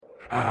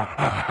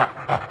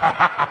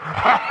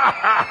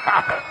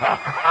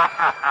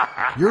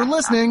You're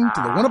listening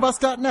to the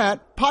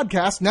oneofus.net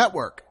podcast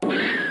network. They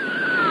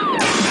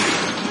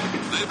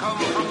come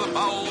from the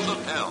bowels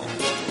of hell,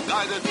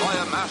 guided by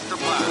a master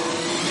plan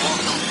for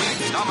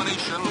complete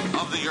domination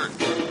of the earth.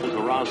 It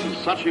arouses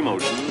such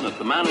emotion that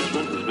the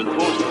management has been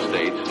forced to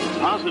state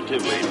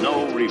positively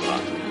no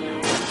refund.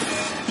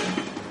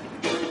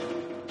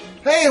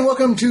 Hey, and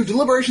welcome to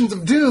Deliberations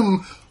of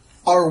Doom,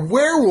 our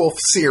werewolf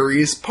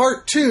series,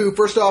 part 2.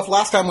 First off,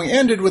 last time we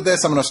ended with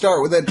this, I'm going to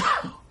start with it.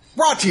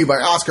 Brought to you by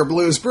Oscar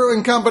Blues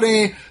Brewing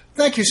Company.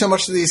 Thank you so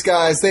much to these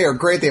guys. They are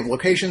great. They have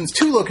locations,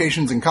 2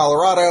 locations in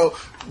Colorado,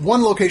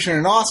 1 location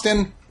in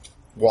Austin,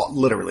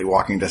 literally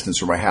walking distance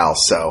from my house,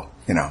 so,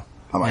 you know,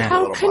 I might be a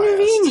little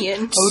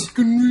convenient. Biased. How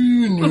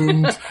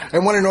convenient.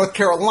 And 1 in North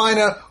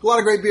Carolina. A lot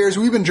of great beers.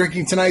 We've been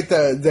drinking tonight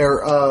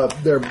their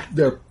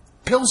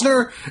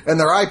Pilsner and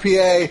their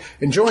IPA.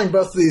 Enjoying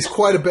both of these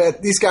quite a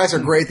bit. These guys are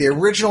great. The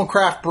original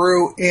craft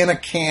brew in a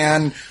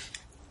can.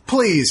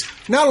 Please,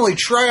 not only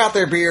try out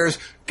their beers,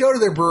 go to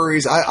their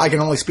breweries. I can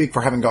only speak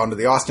for having gone to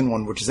the Austin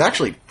one, which is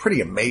actually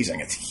pretty amazing.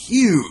 It's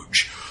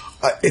huge.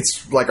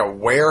 It's like a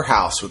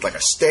warehouse with like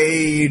a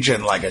stage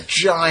and like a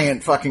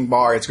giant fucking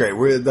bar. It's great.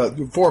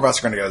 The 4 of us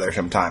are going to go there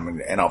sometime,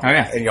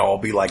 and y'all will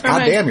be like, God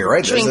damn, you're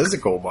right. This is a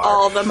cool bar.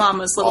 All the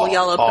Mama's little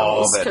yellow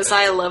pills, because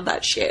I love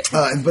that shit.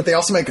 But they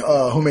also make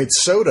homemade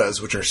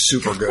sodas, which are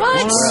super good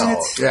as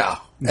well. Yeah.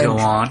 Go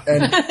on.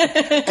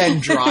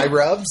 And dry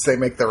rubs. They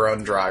make their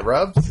own dry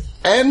rubs.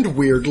 And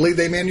weirdly,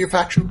 they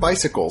manufacture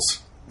bicycles.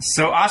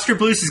 So Oscar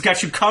Blues has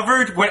got you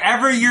covered.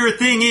 Whatever your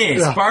thing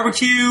is,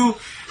 barbecue,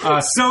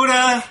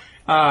 soda,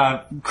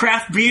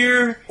 craft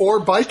beer, or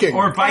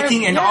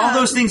biking, and all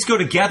those things go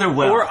together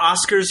well. Or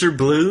Oscars or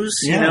Blues,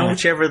 you know,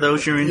 whichever of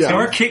those you're into. Yeah.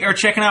 Or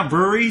checking out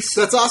breweries.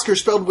 That's Oscar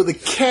spelled with a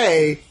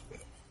K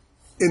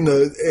in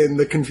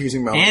the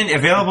confusing moment. And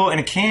available in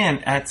a can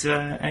at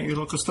your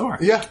local store.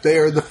 Yeah, they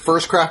are the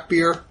first craft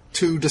beer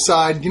to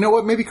decide, you know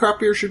what, maybe craft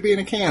beer should be in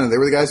a can. And they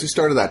were the guys who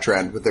started that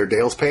trend with their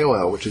Dale's Pale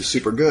Ale, which is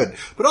super good.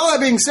 But all that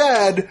being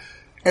said,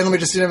 and let me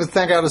just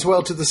thank out as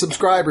well to the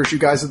subscribers. You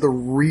guys are the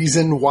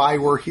reason why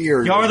we're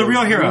here. You are the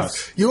real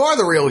heroes. You are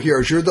the real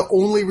heroes. You're the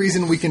only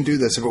reason we can do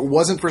this. If it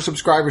wasn't for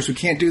subscribers, we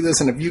can't do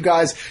this. And if you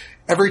guys,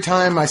 every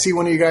time I see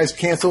one of you guys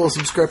cancel a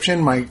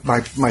subscription, my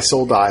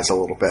soul dies a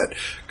little bit.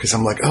 Because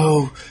I'm like,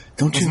 oh,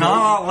 don't you know? There's not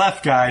a lot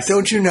left, guys.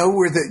 Don't you know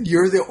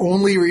you're the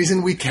only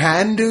reason we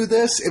can do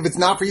this? If it's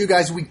not for you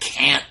guys, we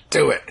can't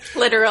do it.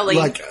 Literally.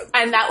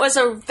 And that was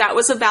a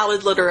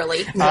valid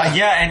literally.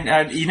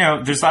 And you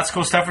know, there's lots of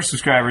cool stuff for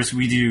subscribers.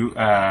 We do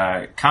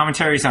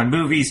commentaries on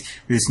movies.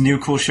 This new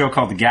cool show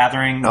called The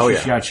Gathering. Oh, you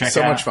gotta check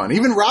so out. Much fun.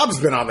 Even Rob's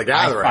been on The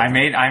Gathering. I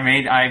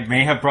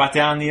may have brought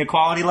down the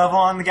equality level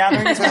on The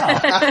Gathering as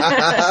well.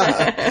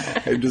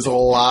 It was a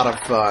lot of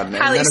fun.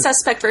 Highly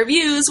suspect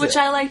reviews, which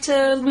I like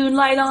to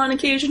moonlight on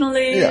occasionally.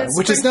 Yeah,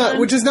 which is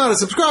not a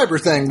subscriber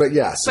thing, but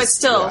yes. But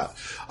still.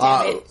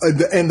 Yeah.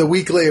 And the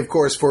weekly, of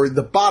course, for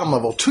the bottom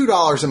level,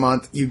 $2 a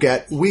month, you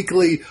get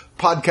weekly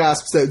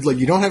podcasts that, like,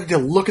 you don't have to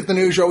look at the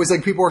news. You're always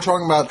like, people are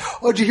talking about,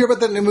 oh, did you hear about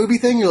that new movie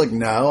thing? You're like,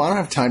 no, I don't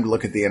have time to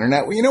look at the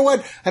internet. Well, you know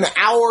what? An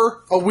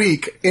hour a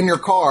week in your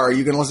car,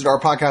 you can listen to our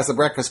podcast, The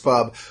Breakfast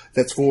Pub.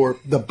 That's for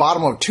the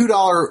bottom of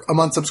 $2 a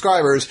month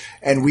subscribers.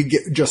 And we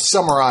just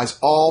summarize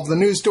all of the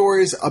news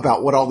stories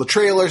about what all the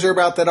trailers are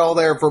about that all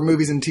there for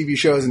movies and TV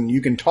shows. And you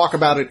can talk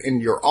about it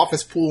in your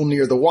office pool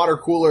near the water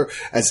cooler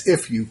as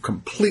if you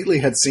completely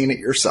had seen it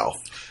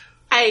yourself.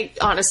 I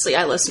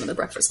listen to The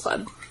Breakfast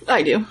Club.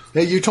 I do.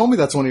 Yeah, you told me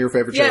that's one of your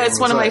favorite shows. Yeah, it's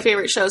one of my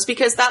favorite shows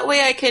because that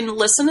way I can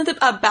listen to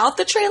about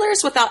the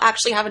trailers without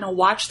actually having to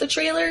watch the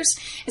trailers.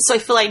 And so I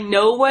feel I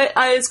know what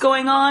is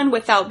going on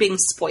without being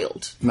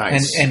spoiled.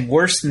 Nice. And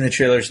worse than the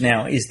trailers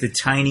now is the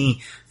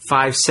tiny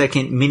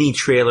 5-second mini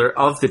trailer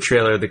of the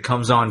trailer that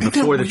comes on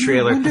before the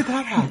trailer. When did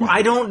that happen?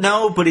 I don't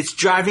know, but it's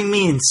driving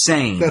me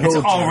insane. That's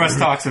all Russ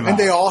talks about. And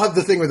they all have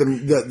the thing with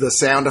the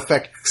sound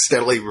effect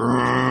steadily.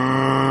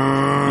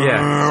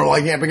 Yeah.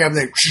 Like amping up.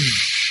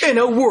 In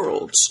a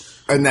world.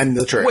 And then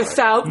the trailer.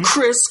 Without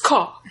Chris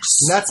Cox.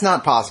 That's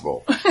not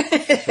possible.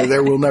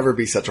 There will never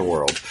be such a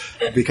world.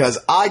 Because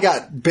I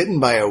got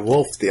bitten by a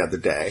wolf the other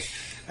day.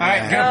 All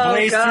right, gonna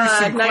blaze through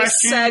some nice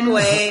questions.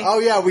 segue. Oh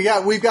yeah,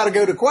 we've got to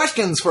go to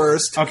questions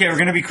first. Okay, we're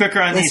gonna be quicker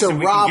on these so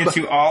we Rob, can get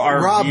to all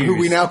our Rob, reviews. who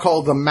we now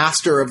call the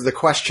master of the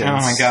questions. Oh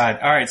my god!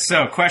 All right,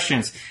 so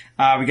questions.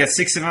 We got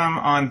 6 of them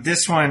on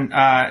this one.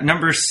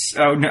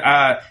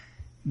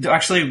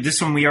 Actually,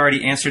 this one we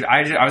already answered.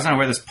 I was not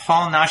aware of this.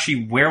 Paul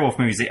Nashi werewolf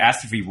movies. They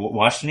asked if we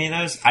watched any of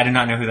those. I did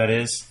not know who that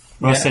is.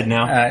 Ross said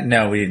no.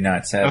 No, we did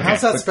not. So. Okay.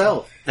 How's that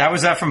spelled? That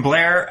was from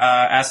Blair.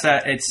 Asked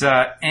that. It's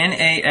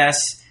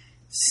NASCHY.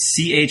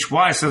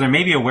 So there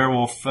may be a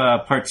werewolf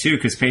part 2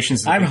 because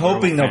Patience. I'm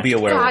hoping there'll be a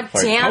werewolf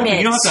part 2. God damn it!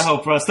 You don't have to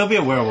hope, Russ. There'll be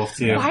a werewolf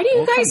too. Why do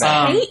you guys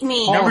hate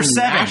me? Number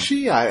 7.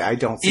 Nashi? I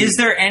don't see. Is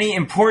there any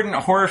important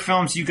horror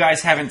films you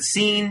guys haven't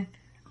seen,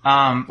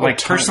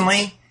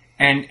 personally?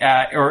 And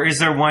or is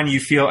there one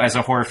you feel as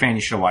a horror fan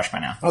you should have watched by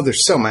now? Oh,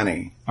 there's so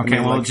many. Okay,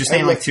 well, just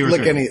name like two or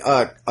three.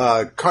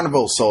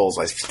 Carnival of Souls,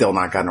 I've still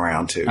not gotten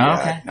around to. Oh,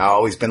 okay. I've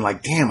always been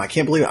like, damn, I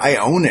can't believe I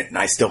own it, and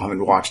I still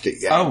haven't watched it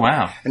yet. Oh,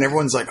 wow. And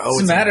everyone's like, oh, What's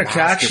it's the matter, a Cox?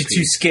 You masterpiece.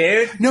 too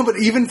scared? No, but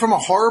even from a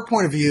horror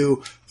point of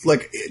view,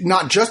 like,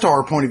 not just a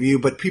horror point of view,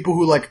 but people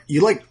who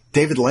you like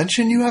David Lynch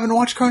and you haven't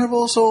watched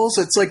Carnival of Souls?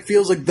 It's like,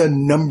 feels like the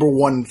number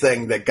one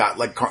thing that got,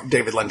 like,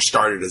 David Lynch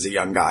started as a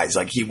young guy. It's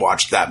like, he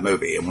watched that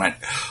movie and went,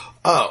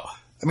 oh.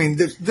 I mean,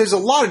 there's a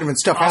lot of different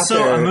stuff Also,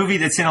 out there. a movie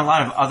that's in a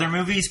lot of other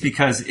movies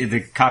because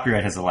the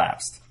copyright has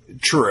elapsed.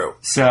 True.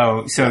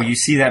 So you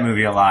see that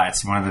movie a lot.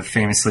 It's one of the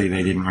famously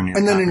they didn't renew.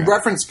 And then in copyright.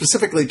 reference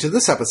specifically to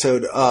this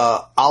episode,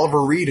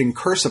 Oliver Reed in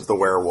Curse of the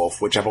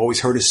Werewolf, which I've always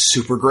heard is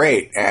super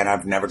great, and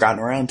I've never gotten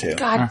around to.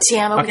 God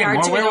damn it, Okay, we are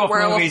more doing a werewolf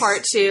werewolf movies.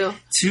 part 2.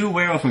 2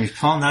 werewolf movies.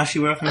 Paul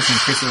Naschy werewolf movies and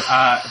Chris.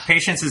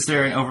 Patience, is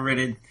there an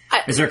overrated...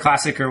 is there a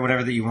classic or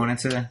whatever that you wanted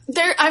to...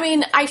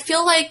 I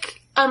feel like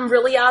I'm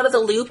really out of the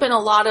loop in a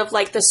lot of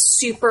like the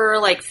super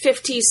like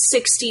 50s,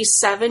 60s,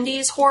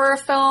 70s horror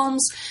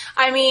films.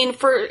 I mean,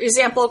 for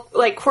example,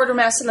 like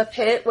Quatermass in the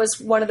Pit was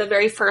one of the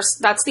very first,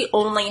 that's the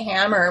only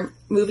Hammer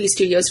movie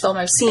studios film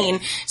I've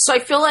seen. So I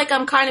feel like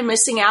I'm kind of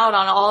missing out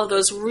on all of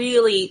those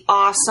really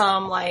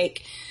awesome,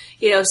 like,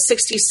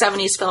 60s,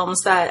 70s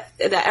films that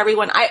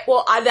everyone,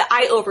 that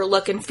I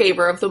overlook in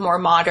favor of the more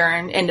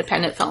modern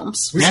independent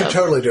films. We should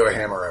totally do a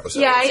Hammer episode.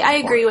 Yeah, at some I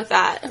point. agree with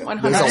that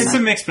 100%. It's a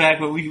mixed bag,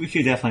 but we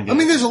could definitely do I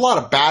mean, it. there's a lot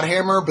of bad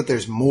Hammer, but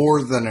there's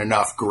more than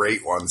enough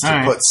great ones to All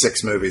right. put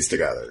 6 movies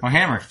together. Well,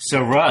 Hammer.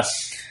 So,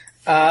 Russ.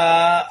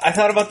 I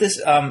thought about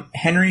this.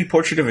 Henry,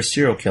 Portrait of a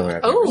Serial Killer.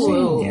 I've never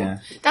Oh. seen. Yeah.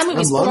 That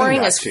movie's I'm loaning boring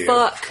that as to you.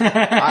 fuck.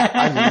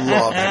 I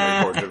love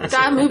Henry Portrait of a That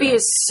Serial movie Killer.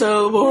 is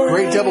so boring.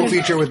 Great double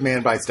feature with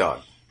Man Bites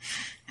Dog.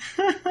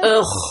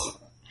 Ugh.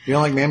 You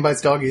don't like Man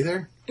Bites Dog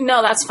either?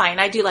 No, that's fine.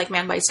 I do like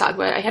Man Bites Dog,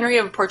 but Henry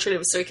of a Portrait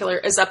of a Serial Killer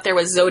is up there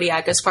with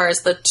Zodiac as far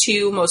as the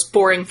 2 most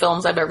boring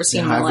films I've ever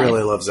seen in my I life.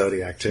 really love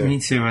Zodiac too. Me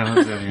too. I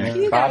love Zodiac.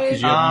 You Bob, guys-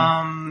 did you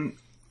have one?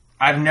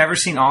 I've never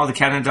seen all of the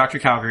Cabinet of Dr.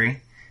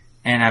 Calgary.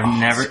 And I've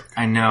never,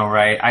 I know,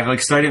 right?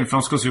 I've studied in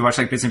film school, so we watched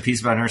bits and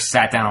pieces, but I've never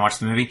sat down and watched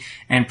the movie.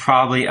 And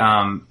probably,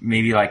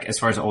 maybe as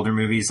far as older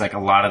movies, a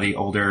lot of the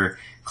older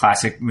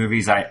classic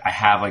movies, I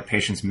have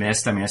Patience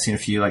missed. I mean, I've seen a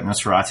few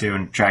Nosferatu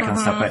and Dracula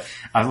and stuff, but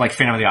I like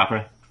Phantom of the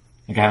Opera.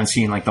 I haven't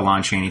seen the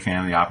Lon Chaney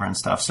Phantom of the Opera and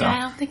stuff, so Yeah, I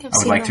don't think I've I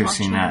would seen like the to have Lon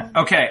seen Chaney.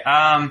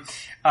 that.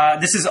 Okay,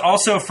 this is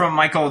also from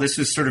Michael. This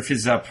was sort of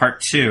his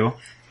part 2.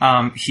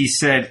 He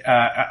said,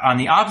 on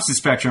the opposite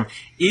spectrum,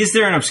 is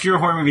there an obscure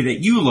horror movie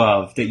that you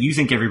love that you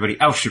think everybody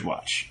else should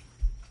watch?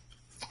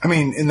 I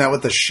mean, isn't that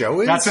what the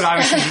show is? That's what I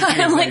was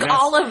thinking. too. like That's-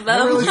 all of I'm not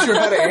them. really sure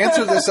how to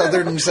answer this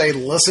other than say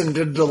listen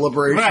to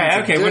Deliberations.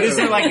 Right, okay, and but do.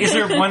 is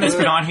there one that's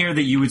been on here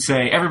that you would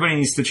say everybody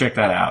needs to check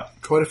that out?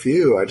 Quite a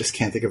few. I just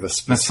can't think of a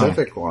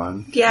specific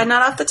one. Yeah,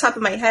 not off the top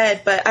of my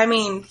head, but I mean,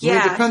 I mean,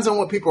 yeah. it depends on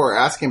what people are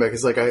asking about.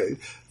 Because I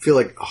feel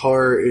like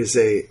horror is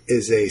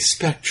a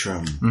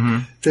spectrum. Mm-hmm.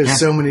 There's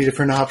so many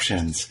different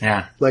options.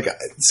 Yeah.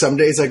 Some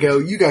days I go,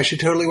 you guys should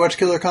totally watch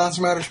Killer Clowns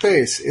from Outer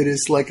Space. It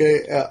is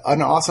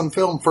an awesome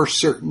film for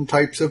certain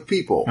types of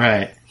people.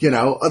 Right.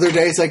 Other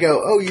days I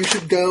go, oh, you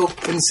should go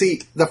and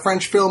see the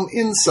French film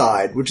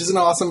Inside, which is an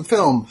awesome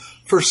film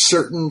for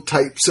certain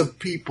types of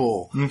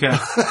people. Okay.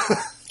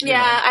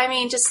 Yeah, I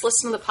mean, just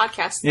listen to the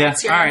podcast. Yeah.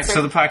 That's your All right. answer.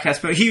 So the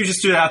podcast, but he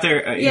just threw it out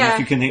there. Yeah. If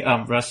you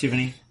can, Russ, do you have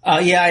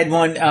any? Yeah, I had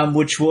one,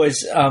 which was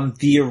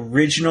the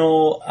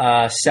original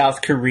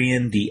South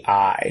Korean The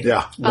Eye.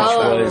 Yeah. Which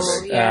Oh,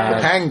 was, yeah.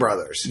 The Pang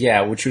Brothers.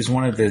 yeah, which was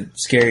one of the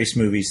scariest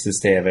movies this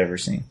day I've ever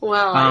seen.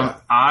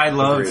 Well, I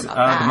loved Agreed.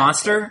 The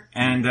Monster,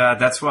 and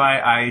that's why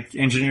I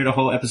engineered a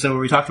whole episode where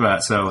we talked about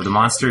it. So the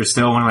Monster is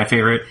still one of my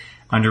favorite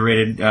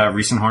underrated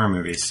recent horror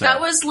movies. So.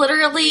 that was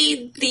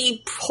literally the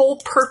whole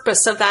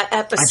purpose of that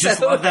episode. I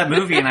just love that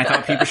movie, and I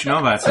thought people should know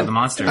about it. So the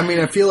Monster. I mean,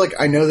 I feel like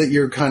I know that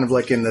you're kind of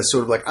in this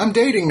sort of I'm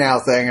dating now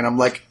thing, and I'm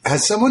like,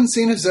 has someone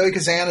seen if Zoe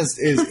Kazan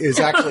is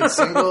actually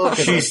single?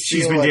 'Cause I she's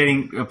feel been like-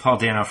 dating Paul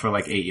Dano for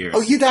 8 years.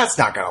 Oh, that's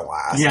not going to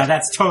last. Yeah,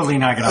 that's totally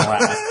not going to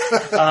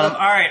last. All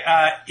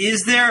right.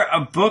 Is there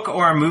a book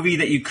or a movie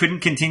that you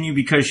couldn't continue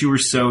because you were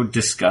so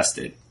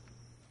disgusted?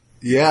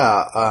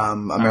 Yeah,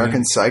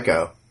 American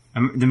Psycho.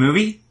 The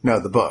movie?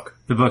 No, the book.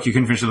 The book. You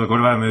couldn't finish the book. What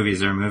about a movie?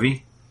 Is there a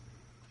movie?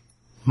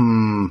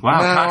 Wow.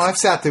 No, I've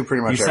sat through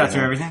pretty much You've sat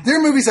through everything? There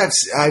are movies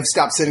I've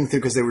stopped sitting through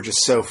because they were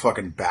just so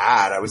fucking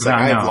bad. I was like,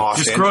 I had lost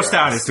Just interest. grossed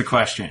out is the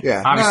question.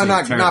 Yeah, Obviously, no,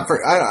 terrible. not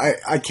for.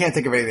 I can't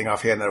think of anything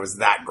offhand that I was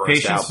that grossed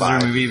Patience, out was there a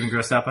by. movie you've been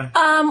grossed out by?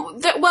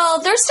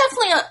 well, there's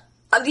definitely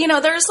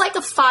there's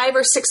a 5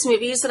 or 6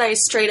 movies that I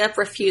straight up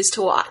refuse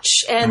to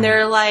watch. And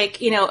they're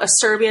a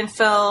Serbian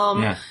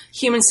film, Yeah.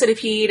 Human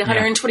Centipede,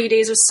 120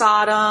 Days of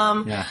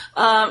Sodom. Yeah.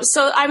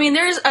 So, I mean,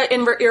 there's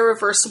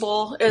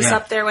Irreversible is Yeah.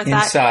 up there with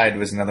that. Inside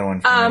was another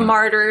one for me.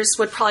 Martyrs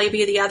would probably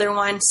be the other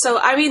one. So,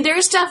 I mean,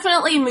 there's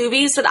definitely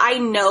movies that I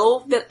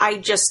know that I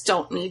just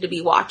don't need to be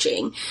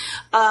watching.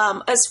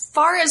 As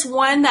far as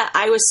one that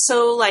I was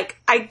so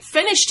I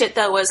finished it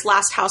though was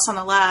Last House on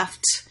the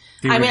Left.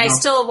 I mean, I original?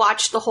 still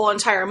watched the whole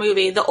entire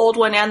movie, the old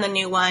one and the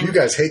new one. You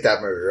guys hate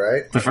that movie,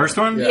 right? The first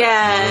one?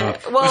 Yeah.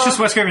 Well, It's just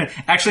Wes Craven.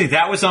 Actually,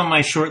 that was on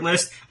my short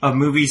list of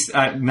movies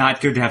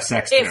not good to have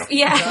sex to.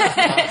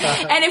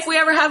 And if we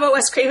ever have a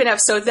Wes Craven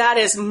episode, that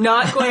is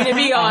not going to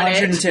be on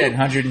it.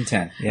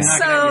 110. Yeah. Not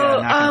So,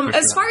 gonna push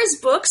as for far that. as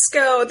books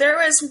go, there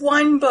was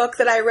one book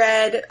that I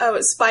read. It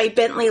was by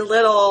Bentley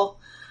Little.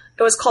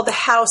 It was called The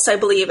House, I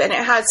believe, and it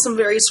had some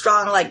very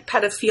strong, like,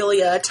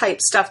 pedophilia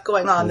type stuff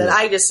going on that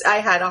I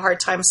had a hard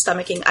time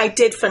stomaching. I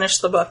did finish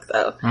the book,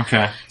 though.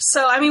 Okay.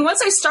 So, I mean,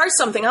 once I start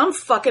something, I'm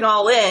fucking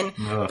all in.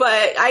 Ugh.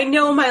 But I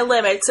know my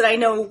limits, and I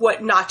know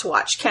what not to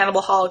watch.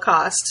 Cannibal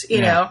Holocaust,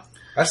 you know.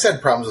 I've had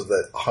problems with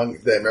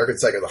the American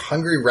Psycho, the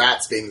hungry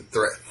rats being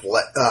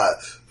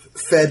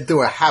fed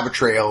through a habit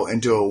trail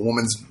into a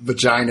woman's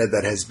vagina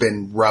that has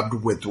been rubbed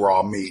with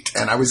raw meat.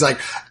 And I was like,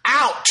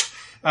 out!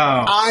 Oh.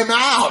 I'm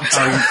out!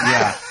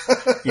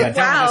 Yeah. Don't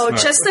Wow,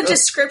 miss just the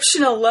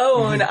description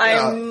alone,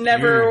 I'm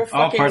never all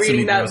fucking parts of me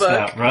reading that grossed book.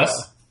 out.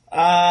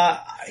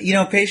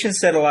 Russ? Patience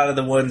said a lot of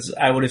the ones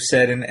I would have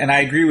said, and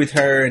I agree with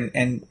her,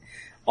 and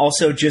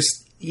also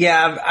just,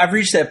 I've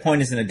reached that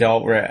point as an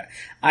adult where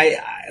I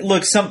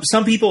look, some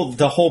people,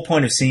 the whole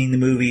point of seeing the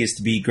movie is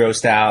to be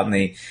grossed out, and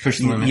they Push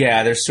the limit.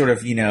 Yeah, they're sort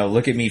of,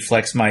 look at me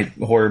flex my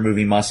horror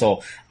movie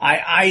muscle.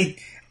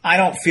 I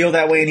don't feel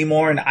that way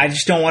anymore, and I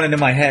just don't want it in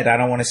my head. I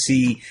don't want to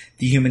see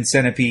the Human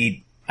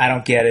Centipede. I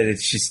don't get it.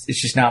 It's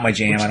just not my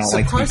jam. I don't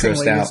like to be grossed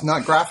Surprisingly, out. it's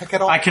not graphic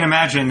at all. I can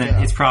imagine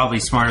that it's probably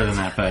smarter than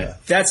that,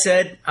 but That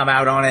said, I'm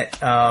out on it.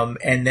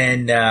 And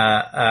then,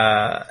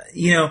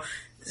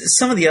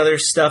 some of the other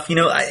stuff,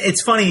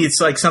 it's funny. It's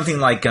like something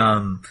like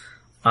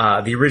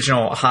the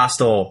original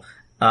Hostel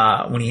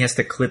when he has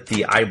to clip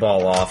the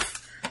eyeball off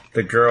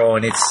the girl,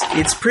 and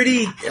it's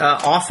pretty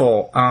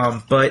awful.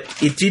 But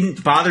it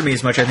didn't bother me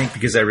as much, I think,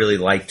 because I really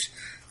liked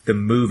the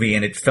movie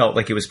and it felt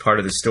like it was part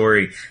of the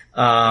story.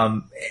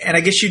 And I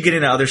guess you get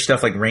into other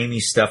stuff like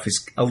Raimi's stuff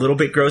is a little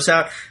bit gross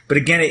out, but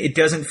again, it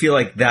doesn't feel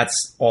like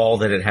that's all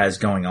that it has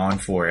going on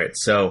for it.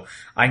 So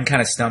I can kind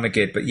of stomach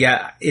it. But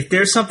yeah, if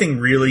there's something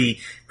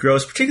really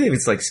gross, particularly if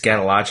it's like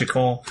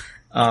scatological,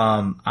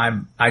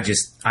 I'm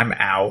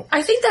out.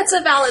 I think that's a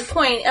valid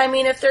point. I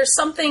mean, if there's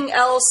something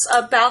else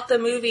about the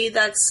movie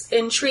that's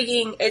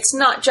intriguing, it's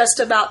not just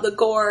about the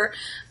gore,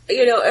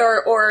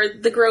 or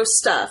the gross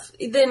stuff.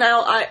 Then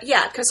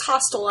because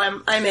Hostel,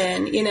 I'm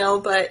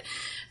in, but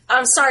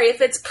I'm sorry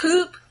if it's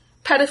poop,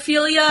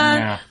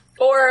 pedophilia,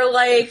 or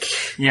like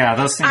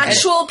those things.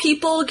 actual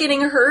people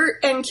getting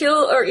hurt and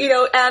killed, or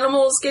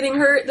animals getting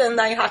hurt, then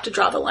I have to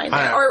draw the line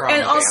I there. have a problem And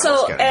with also,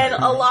 animals getting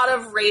and a lot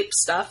of rape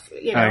stuff. Oh,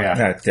 yeah.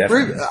 Yeah,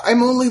 definitely.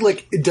 I'm only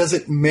like,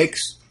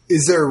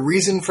 is there a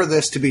reason for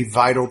this to be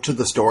vital to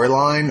the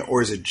storyline,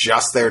 or is it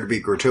just there to be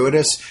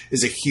gratuitous?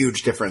 Is a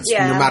huge difference,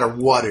 Yeah. no matter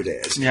what it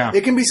is. Yeah.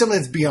 It can be something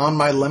that's beyond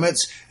my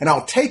limits, and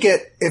I'll take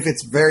it if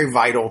it's very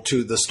vital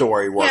to the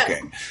story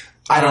working.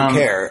 I don't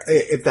care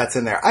if that's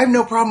in there. I have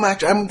no problem,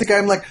 actually. I'm the guy,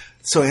 I'm like,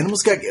 so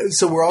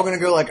we're all going to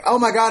go like, oh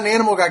my God, an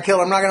animal got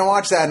killed, I'm not going to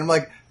watch that. And I'm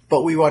like,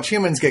 but we watch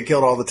humans get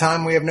killed all the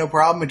time. We have no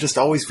problem. It just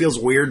always feels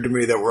weird to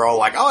me that we're all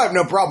like, oh, I have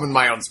no problem with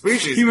my own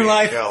species Human being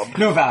life, killed.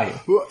 no value.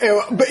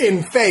 But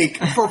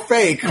for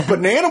fake, but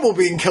an animal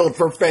being killed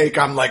for fake,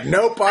 I'm like,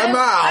 nope, I'm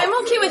out.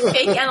 I'm okay with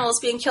fake animals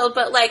being killed,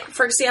 but like,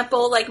 for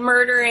example, like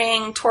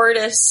murdering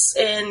tortoise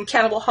in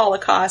Cannibal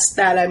Holocaust,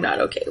 that I'm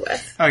not okay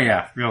with. Oh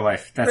yeah, real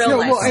life. That's Real No,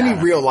 life. well,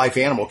 any real life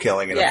animal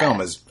killing in a Yeah.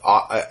 film is,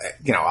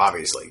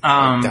 obviously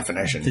by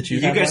definition. Did You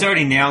guys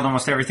already nailed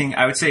almost everything.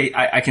 I would say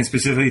I can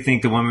specifically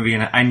think the one movie,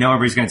 and I know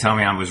everybody's going to tell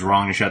me I was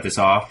wrong to shut this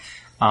off.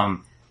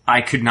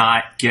 I could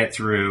not get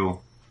through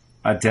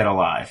a Dead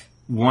Alive.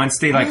 Once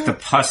they the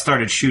pus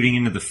started shooting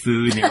into the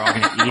food and they were all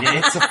going to eat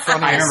it,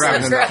 I remember I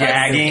was gross.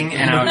 gagging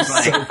and I was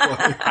like,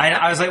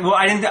 I was like, well,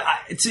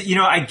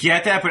 I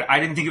get that, but I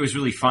didn't think it was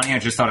really funny. I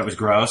just thought it was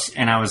gross,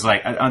 and I was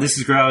like, oh, this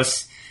is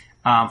gross.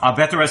 I'll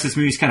bet the rest of this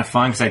movie is kind of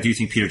fun because I do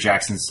think Peter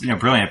Jackson's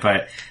brilliant,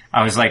 but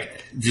I was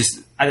like,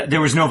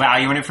 there was no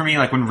value in it for me.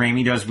 Like when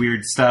Raimi does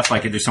weird stuff,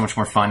 like there's so much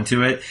more fun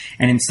to it,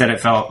 and instead it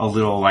felt a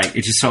little like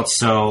it just felt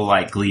so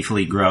like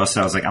gleefully gross.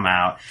 So I was like, I'm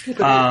out.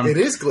 It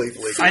is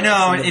gleefully. I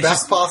know in the it's best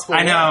just possible. I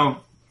way. know.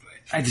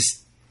 I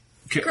just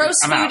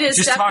Gross I'm food out. is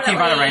just talking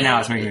about it right definitely- now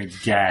is making me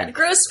gag.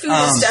 Gross food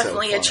is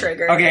definitely a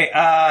trigger. Okay,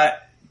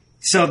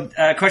 so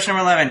question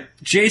number 11.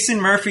 Jason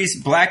Murphy's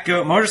Black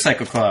Goat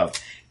Motorcycle Club.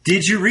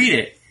 Did you read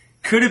it?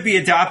 Could it be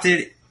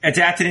adapted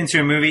into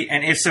a movie?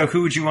 And if so,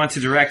 who would you want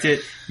to direct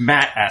it?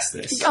 Matt asked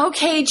this.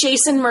 Okay,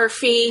 Jason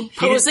Murphy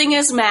posing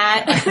as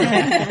Matt.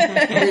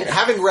 I mean,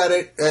 having read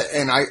it,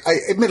 and I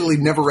admittedly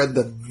never read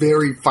the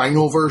very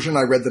final version.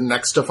 I read the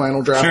next to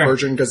final draft Sure.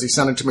 version because he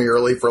sent it to me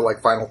early for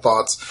like final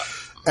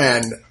thoughts.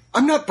 And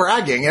I'm not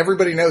bragging.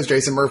 Everybody knows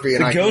Jason Murphy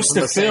and I The came ghost from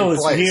the of Phil same is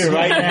place. here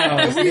right now.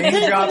 We came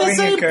from the Dropping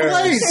same a curve.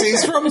 place.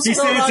 He's from He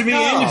said it to me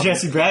and to Spill.com.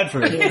 Jesse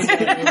Bradford.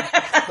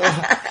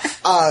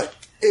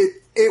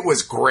 It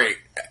was great.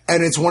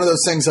 And it's one of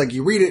those things like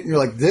you read it and you're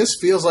like, this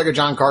feels like a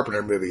John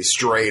Carpenter movie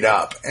straight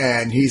up.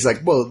 And he's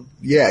like, well,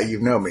 yeah, you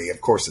know me.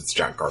 Of course it's a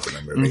John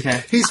Carpenter movie.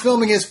 Okay. He's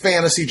filming his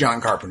fantasy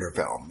John Carpenter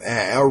film,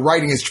 or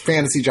writing his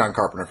fantasy John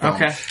Carpenter film.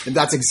 Okay. And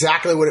that's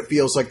exactly what it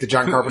feels like, the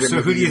John Carpenter So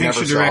movie who do you think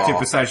never should direct saw. it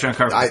besides John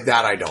Carpenter?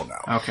 That I don't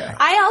know. Okay.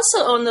 I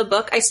also own the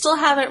book. I still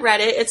haven't read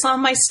it. It's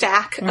on my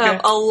stack Okay.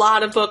 of a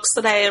lot of books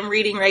that I am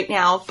reading right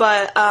now.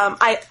 But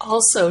I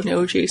also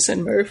know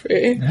Jason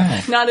Murphy.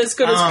 Not as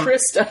good as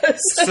Chris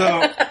does. So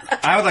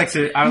I would like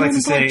to You've known him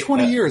for say like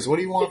 20 years. What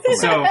do you want from me?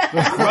 So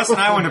Russ and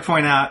I wanted to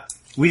point out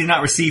we did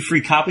not receive free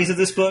copies of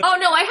this book. Oh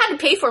no, I had to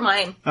pay for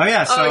mine. Oh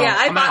yeah, so yeah,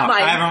 I I'm bought out.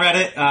 mine. I haven't read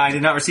it. I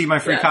did not receive my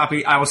free Yeah.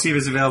 copy. I will see if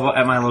it's available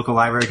at my local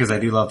library because I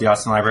do love the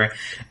Austin Library.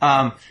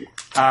 So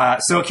I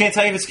can't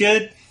tell you if it's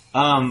good.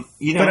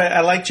 You know, But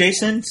I like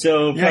Jason,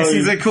 so yeah, probably,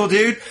 he's a cool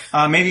dude.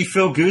 Maybe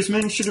Phil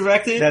Guzman should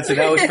direct it. that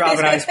was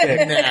probably nice pick.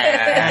 And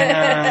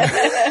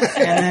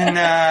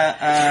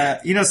then,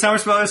 you know, Summer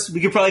Brothers,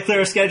 we could probably clear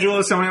our schedule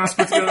if somebody wants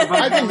to put together a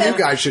bunch. I think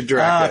you guys should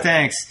direct Oh, it.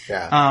 thanks.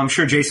 Yeah. I'm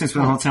sure Jason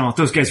spent the whole time, well,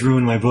 those guys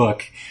ruined my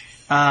book.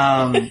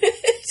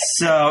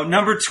 So,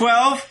 number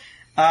 12,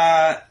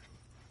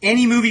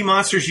 any movie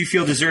monsters you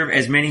feel deserve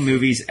as many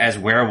movies as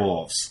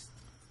werewolves?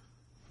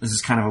 This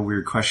is kind of a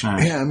weird question.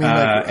 Yeah, I mean,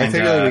 like, I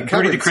think that we Birdie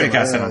covered the Critic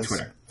some of asked that on those.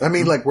 Twitter. I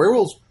mean, like,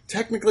 werewolves,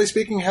 technically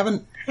speaking,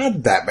 haven't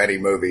had that many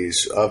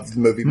movies of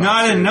movie Not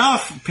monsters.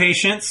 enough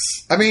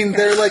patience. I mean,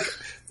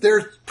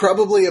 they're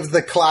probably of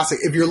the classic.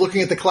 If you're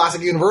looking at the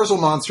classic Universal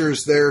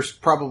monsters, there's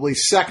probably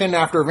second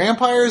after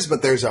vampires,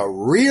 but there's a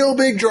real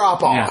big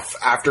drop off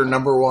after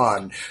number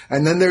one.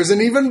 And then there's an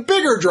even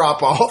bigger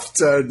drop off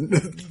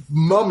to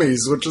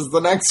mummies, which is the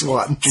next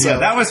one. So, Yeah,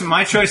 that was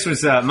my choice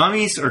was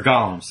mummies or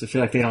golems. I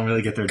feel like they don't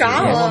really get their due.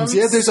 Golems.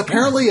 yeah, there's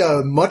apparently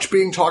a much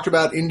being talked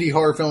about indie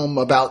horror film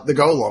about the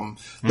golem,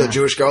 the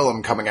Jewish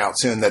golem coming out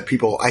soon that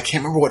people, I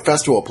can't remember what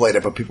festival played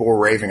it, but people were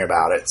raving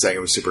about it, saying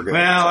it was super good.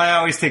 Well, I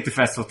always take the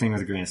festival thing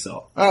with a grain of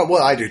salt. Oh,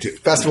 well, I do too.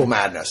 Festival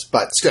madness,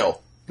 but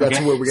still, that's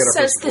Okay. where we get our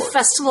Says first the award.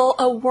 festival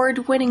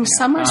award-winning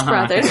Summers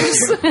Brothers.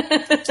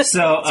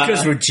 So,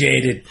 Because we're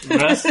jaded.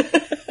 Russ,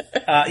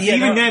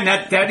 even then,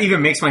 that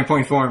even makes my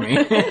point for me.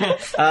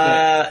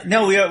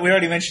 No, we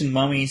already mentioned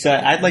mummies.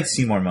 I'd like to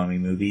see more mummy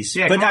movies.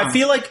 Yeah, but come on. I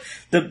feel like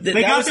They that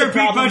got was their the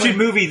problem big budget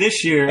with- movie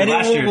this year. And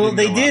last year. well, didn't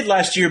they go did well.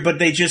 last year, but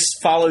they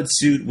just followed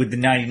suit with the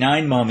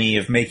 99 Mummy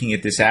of making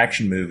it this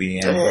action movie.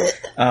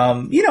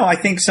 And, you know, I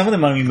think some of the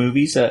Mummy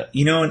movies,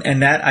 you know,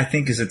 and that I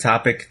think is a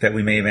topic that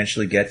we may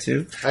eventually get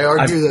to. I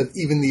argue that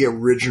even the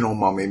original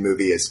Mummy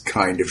movie is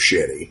kind of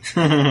shitty.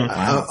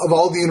 Of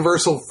all the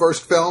Universal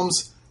first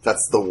films,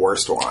 that's the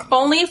worst one.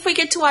 Only if we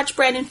get to watch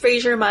Brendan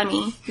Fraser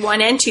Mummy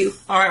 1 and 2.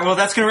 All right, well,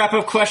 that's going to wrap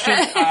up questions.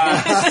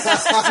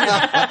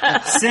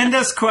 Send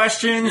us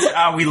questions.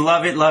 We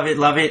love it, love it,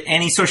 love it.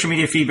 Any social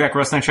media feedback,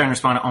 Russ and I try and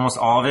respond to almost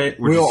all of it.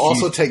 We're We'll just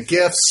also huge- take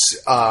gifts,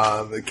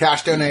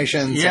 cash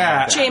donations.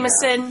 Yeah.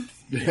 Jameson.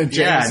 Jameson,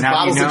 Yeah, now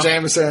bottles you know. of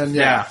Jameson.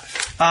 Yeah.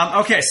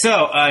 Okay,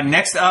 so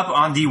next up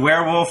on the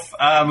werewolf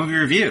movie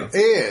review.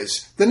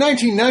 Is the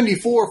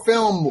 1994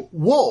 film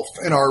Wolf.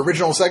 In our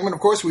original segment,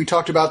 of course, we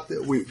talked about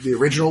the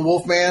original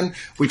Wolfman.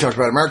 We talked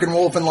about American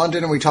Wolf in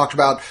London, and we talked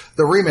about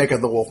the remake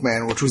of the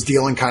Wolfman, which was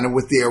dealing kind of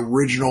with the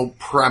original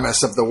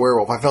premise of the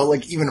werewolf. I felt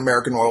like even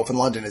American Wolf in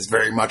London is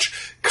very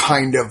much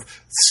kind of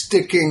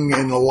sticking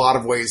in a lot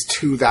of ways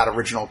to that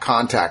original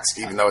context,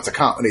 even though it's a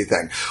comedy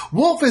thing.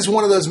 Wolf is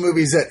one of those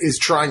movies that is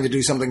trying to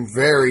do something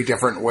very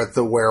different with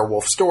the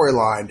werewolf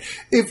storyline.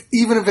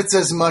 Even if it's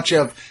as much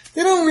of,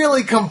 they don't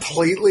really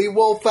completely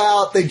wolf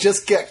out, they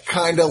just get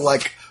kind of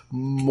like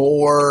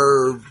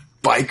more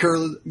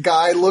biker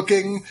guy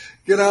looking,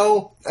 you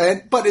know?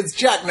 But it's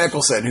Jack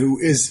Nicholson, who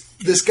is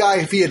this guy.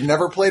 If he had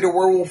never played a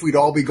werewolf, we'd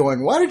all be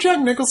going, why did Jack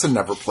Nicholson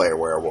never play a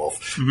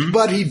werewolf?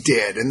 But he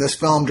did. In this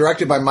film,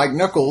 directed by Mike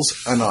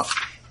Nichols, an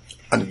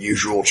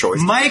unusual choice.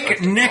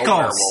 Mike A Nichols,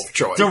 werewolf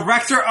choice.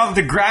 director of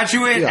The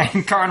Graduate Yeah.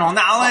 and Carnal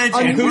Knowledge.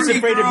 And Who's Working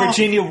Afraid of Girl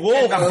Virginia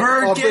Woolf? and The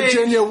Birdcage.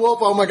 Virginia Woolf.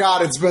 Oh my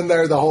God, it's been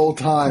there the whole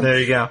time. There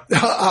you go.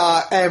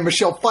 And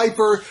Michelle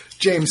Pfeiffer,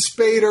 James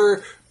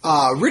Spader,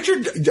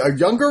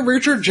 younger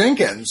Richard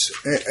Jenkins.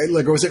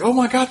 Like I was like, oh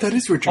my God, that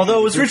is Richard.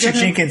 Although was Jenkins. Richard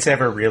Jenkins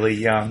ever really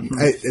young?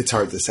 It's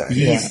hard to say.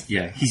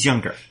 He's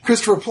younger.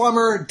 Christopher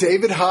Plummer,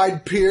 David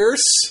Hyde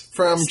Pierce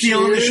from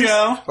Stealing the Cheers,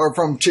 show. or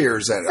from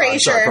Cheers. Frasier.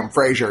 Sorry, from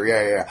Frasier.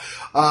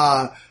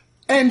 Yeah.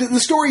 And the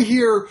story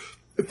here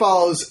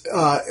follows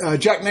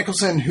Jack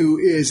Nicholson, who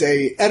is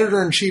a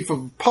editor-in-chief of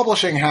a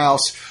publishing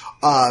house,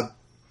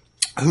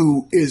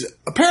 who is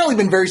apparently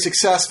been very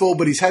successful,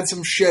 but he's had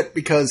some shit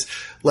because,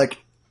 like,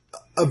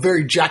 a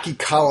very Jackie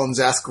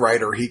Collins-esque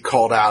writer he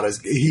called out as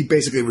he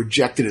basically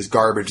rejected his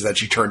garbage that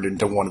she turned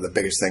into one of the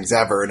biggest things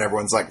ever. And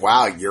everyone's like,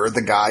 wow, you're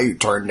the guy who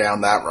turned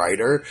down that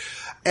writer.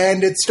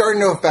 And it's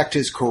starting to affect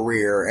his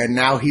career. And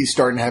now he's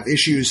starting to have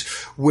issues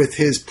with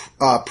his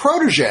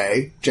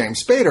protege,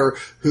 James Spader,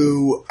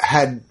 who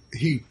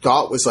he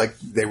thought was like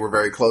they were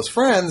very close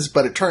friends,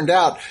 but it turned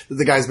out that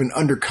the guy's been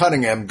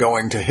undercutting him,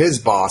 going to his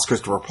boss,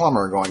 Christopher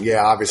Plummer, and going,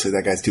 yeah, obviously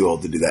that guy's too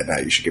old to do that now.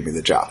 You should give me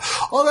the job.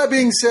 All that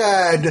being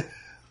said,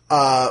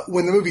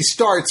 when the movie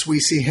starts, we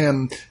see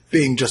him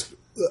being just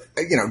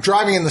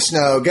driving in the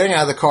snow, getting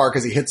out of the car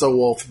because he hits a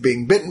wolf,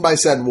 being bitten by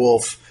said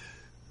wolf.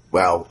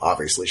 Well,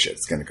 obviously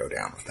shit's going to go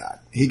down with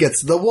that. He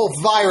gets the wolf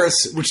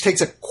virus, which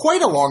takes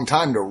quite a long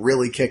time to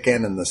really kick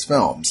in this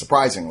film,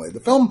 surprisingly. The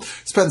film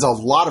spends a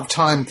lot of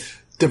time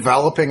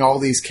developing all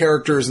these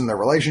characters and their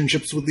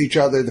relationships with each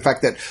other. The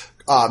fact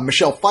that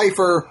Michelle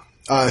Pfeiffer,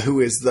 who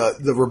is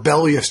the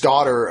rebellious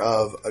daughter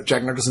of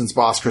Jack Nicholson's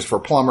boss, Christopher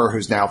Plummer,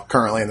 who's now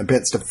currently in the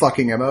midst of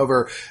fucking him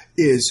over,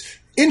 is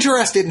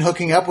interested in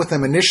hooking up with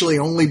him initially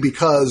only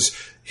because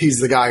he's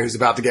the guy who's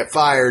about to get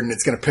fired and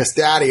it's going to piss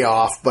daddy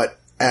off. But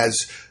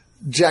as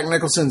Jack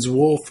Nicholson's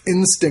wolf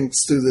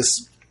instincts through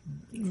this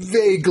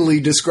vaguely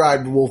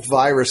described wolf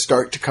virus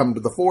start to come to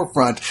the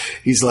forefront,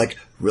 he's like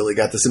really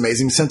got this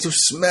amazing sense of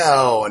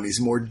smell, and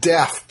he's more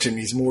deft and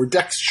he's more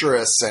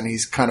dexterous and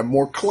he's kind of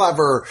more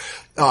clever,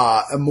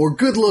 and more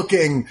good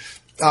looking,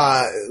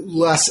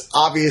 less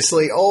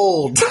obviously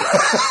old.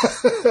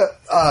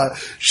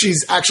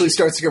 She's actually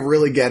starts to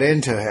really get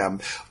into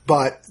him,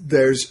 but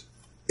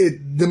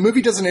the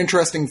movie does an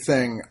interesting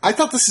thing. I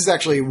thought this is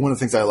actually one of the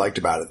things I liked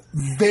about it.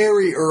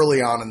 Very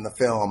early on in the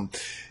film,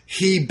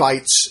 he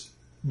bites,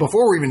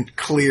 before we're even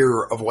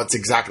clear of what's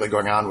exactly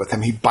going on with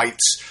him, he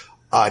bites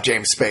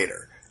James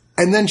Spader.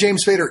 And then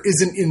James Spader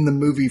isn't in the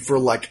movie for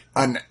like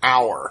an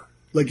hour.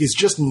 Like, he's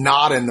just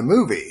not in the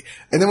movie.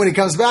 And then when he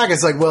comes back,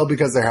 it's like, well,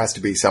 because there has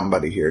to be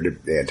somebody here to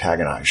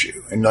antagonize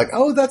you. And you're like,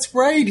 oh, that's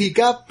right, he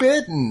got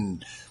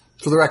bitten.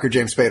 For the record,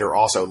 James Spader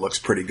also looks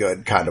pretty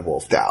good, kind of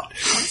wolfed out.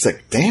 It's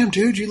like, damn,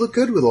 dude, you look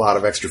good with a lot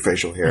of extra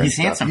facial hair. He's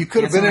handsome. You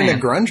could have been in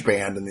a grunge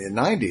band in the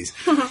 90s.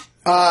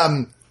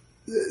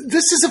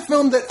 This is a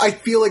film that I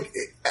feel like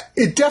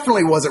it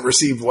definitely wasn't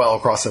received well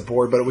across the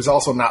board, but it was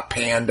also not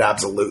panned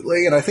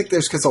absolutely. And I think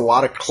there's because a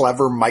lot of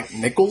clever Mike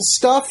Nichols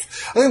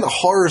stuff. I think the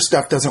horror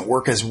stuff doesn't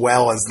work as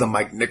well as the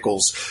Mike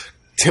Nichols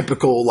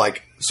typical,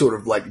 like, sort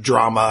of like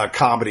drama,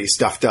 comedy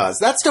stuff does.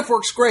 That stuff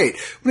works great.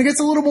 When it gets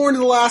a little more into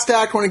the last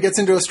act, when it gets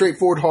into a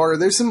straightforward horror,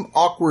 there's some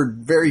awkward,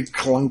 very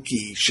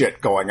clunky shit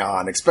going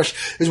on. Especially,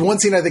 there's one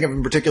scene I think of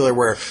in particular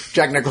where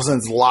Jack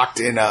Nicholson's locked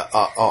in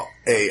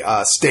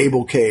a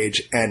stable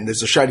cage, and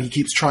there's a shot he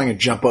keeps trying to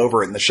jump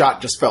over, and the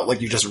shot just felt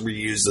like you just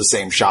reused the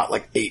same shot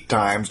like 8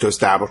 times to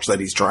establish that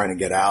he's trying to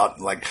get out.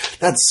 Like,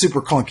 that's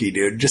super clunky,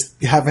 dude.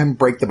 Just have him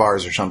break the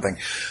bars or something.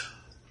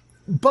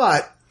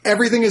 But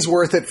everything is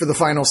worth it for the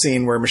final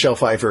scene where Michelle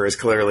Pfeiffer has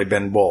clearly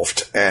been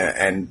wolfed,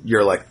 and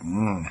you're like,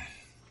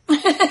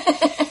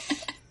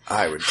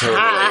 I would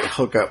totally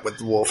hook up with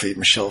wolfy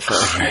Michelle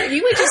Pfeiffer.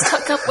 You would just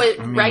hook up with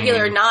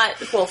regular, not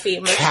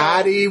wolfy Michelle.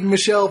 Catty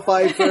Michelle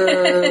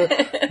Pfeiffer,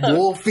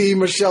 wolfy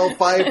Michelle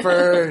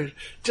Pfeiffer,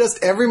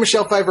 just every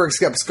Michelle Pfeiffer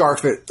except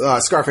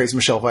Scarface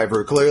Michelle Pfeiffer,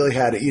 who clearly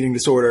had an eating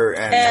disorder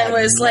and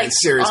was like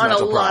serious on a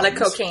mental lot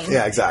problems. of cocaine.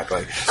 Yeah,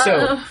 exactly.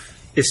 So,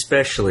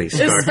 especially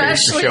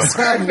Scarface.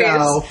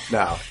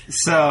 No.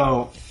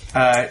 So,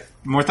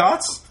 more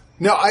thoughts?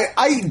 No,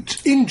 I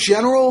in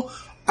general,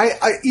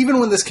 I even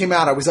when this came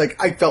out, I was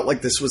like, I felt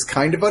like this was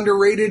kind of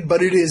underrated,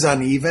 but it is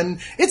uneven.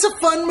 It's a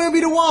fun movie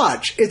to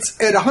watch. It's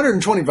at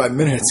 125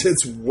 minutes.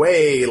 It's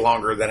way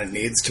longer than it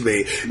needs to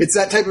be. It's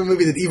that type of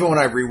movie that even when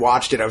I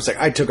rewatched it, I was like,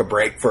 I took a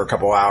break for a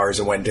couple hours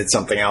and went and did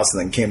something else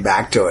and then came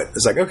back to it.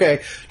 It's like,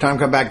 okay, time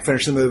to come back and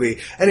finish the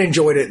movie, and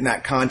enjoyed it in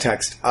that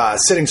context.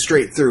 Sitting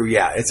straight through,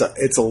 yeah, it's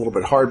a little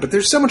bit hard, but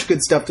there's so much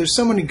good stuff. There's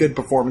so many good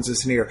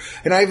performances in here.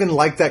 And I even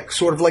like that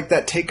sort of like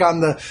that take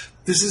on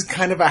this is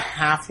kind of a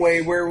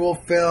halfway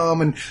werewolf film,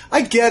 and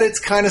I get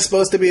it's kind of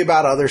supposed to be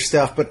about other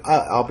stuff, but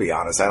I'll be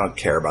honest, I don't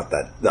care about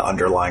the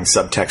underlying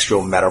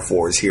subtextual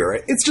metaphors here.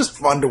 It's just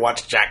fun to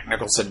watch Jack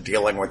Nicholson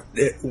dealing with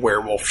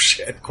werewolf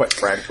shit, quite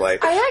frankly.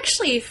 I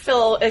actually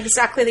feel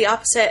exactly the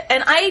opposite,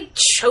 and I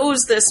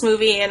chose this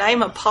movie, and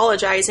I'm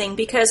apologizing,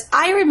 because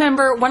I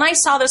remember when I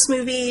saw this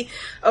movie,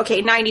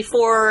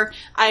 94,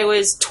 I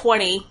was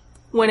 20.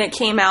 When it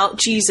came out.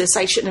 Jesus,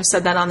 I shouldn't have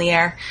said that on the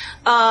air.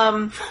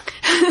 I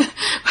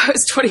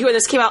was 20 when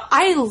this came out.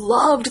 I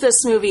loved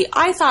this movie.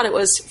 I thought it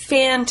was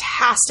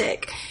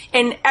fantastic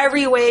in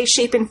every way,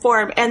 shape, and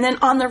form. And then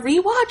on the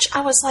rewatch, I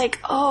was like,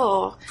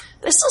 oh,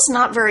 this is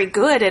not very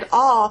good at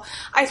all.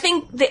 I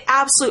think the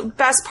absolute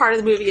best part of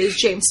the movie is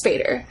James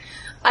Spader.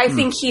 I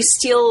think he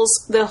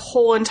steals the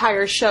whole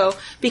entire show,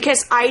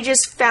 because I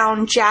just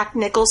found Jack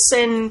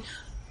Nicholson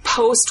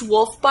post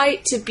wolf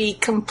bite to be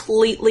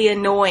completely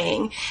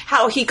annoying.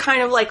 How he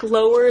kind of like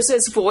lowers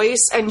his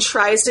voice and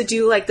tries to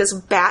do like this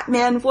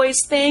Batman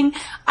voice thing.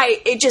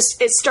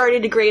 It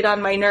started to grate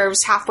on my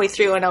nerves halfway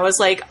through, and I was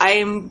like, I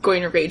am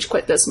going to rage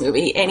quit this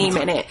movie any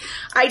minute.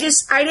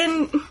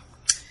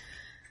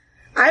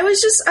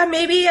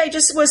 Maybe I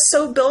just was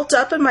so built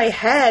up in my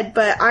head,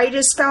 but I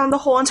just found the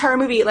whole entire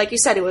movie, like you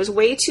said, it was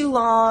way too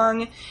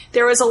long.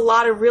 There was a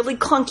lot of really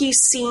clunky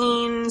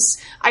scenes.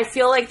 I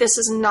feel like this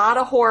is not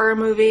a horror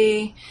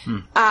movie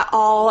at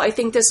all. I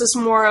think this is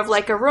more of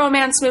like a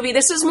romance movie.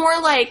 This is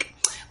more like,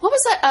 what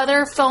was that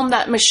other film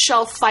that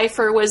Michelle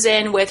Pfeiffer was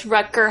in with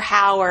Rutger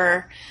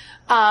Hauer?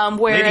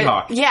 Lady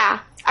Hawk. Yeah.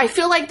 I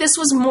feel like this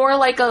was more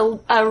like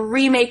a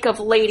remake of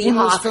Lady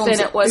Hawk than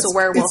it was a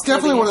werewolf. It's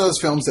definitely movie. one of those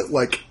films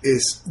that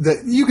is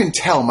that you can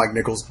tell Mike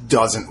Nichols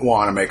doesn't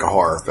want to make a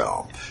horror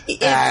film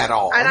at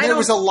all. and I there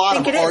was a don't lot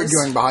of think it is.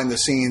 arguing behind the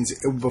scenes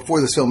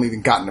before this film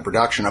even got into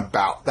production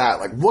about that.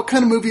 Like, what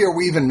kind of movie are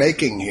we even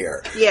making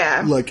here?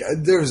 Yeah. Like,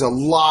 there's a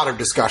lot of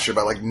discussion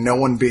about like no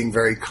one being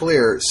very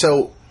clear.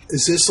 So,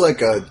 is this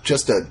like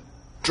just a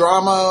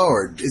drama,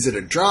 or is it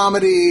a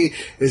dramedy?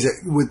 Is it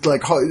with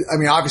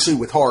obviously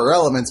with horror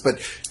elements, but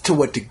to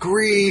what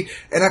degree?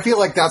 And I feel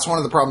like that's one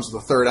of the problems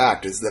with the third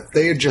act, is that if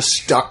they had just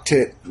stuck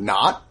to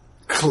not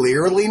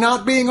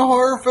being a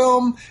horror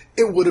film,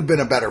 it would have been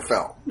a better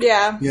film.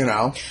 Yeah. You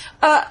know?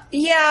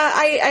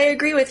 I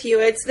agree with you.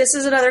 This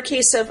is another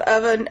case of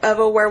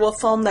a werewolf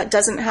film that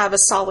doesn't have a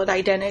solid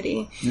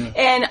identity. Yeah.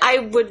 And I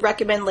would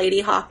recommend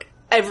Lady Hawk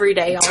every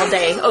day, all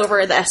day,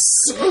 over this.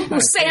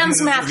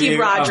 Sans Matthew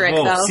Broderick,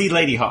 though. See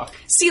Lady Hawk.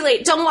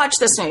 Don't watch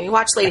this movie.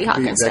 Watch Lady Hawk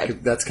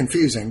instead. That's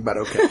confusing, but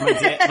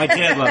okay. My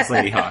dad loves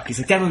Lady Hawk. He's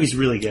like, that movie's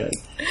really good.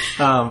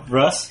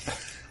 Russ?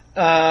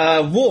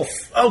 Wolf.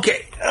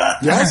 Okay.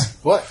 Yes?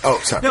 What? Oh,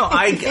 sorry. No,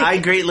 I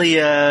greatly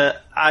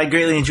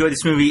enjoyed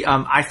this movie.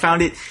 I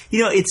found it,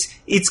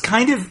 it's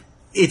kind of,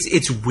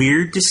 it's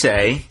weird to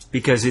say,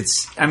 because it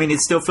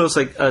still feels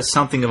like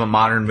something of a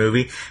modern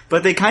movie,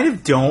 but they kind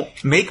of don't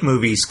make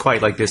movies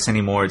quite like this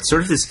anymore. It's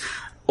sort of this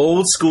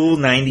old school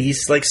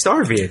 90s like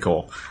star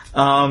vehicle.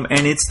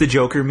 And it's the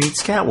Joker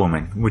meets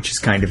Catwoman, which is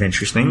kind of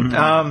interesting.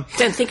 Mm-hmm.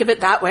 Didn't think of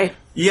it that way.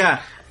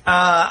 Yeah.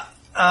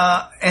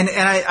 And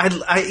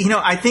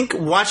I think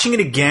watching it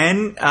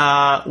again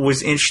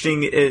was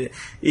interesting.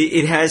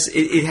 It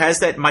has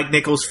that Mike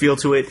Nichols feel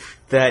to it,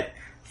 that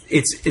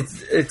it's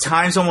at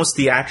times almost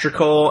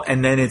theatrical,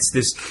 and then it's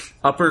this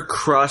upper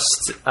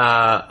crust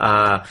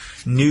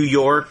New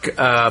York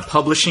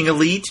publishing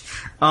elite.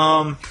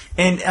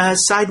 And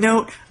side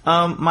note,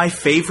 my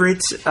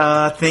favorite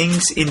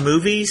things in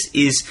movies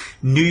is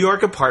New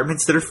York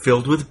apartments that are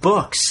filled with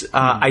books.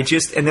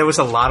 And there was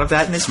a lot of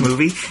that in this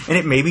movie, and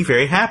it made me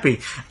very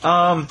happy.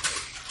 I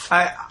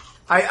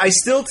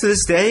still to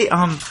this day,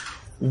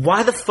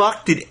 why the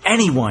fuck did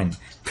anyone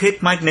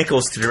pick Mike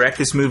Nichols to direct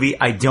this movie?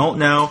 I don't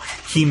know.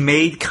 He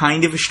made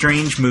kind of a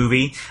strange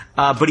movie,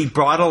 but he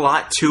brought a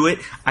lot to it.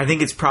 I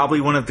think it's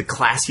probably one of the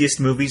classiest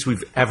movies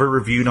we've ever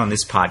reviewed on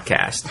this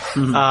podcast.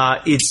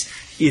 Mm-hmm.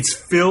 It's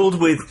filled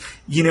with,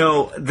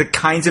 the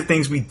kinds of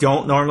things we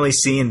don't normally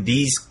see in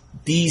these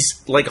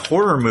like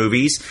horror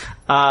movies.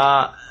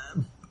 And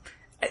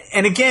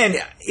again,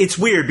 it's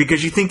weird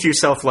because you think to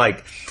yourself,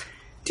 like,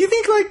 do you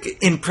think,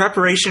 like, in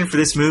preparation for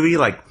this movie,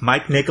 like,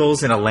 Mike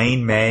Nichols and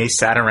Elaine May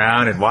sat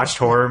around and watched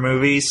horror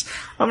movies?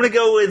 I'm going to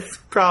go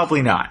with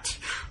probably not.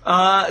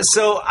 But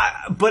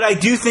I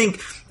do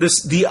think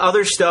the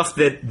other stuff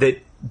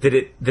that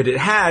it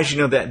has,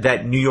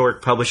 that New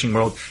York publishing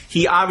world,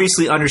 he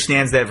obviously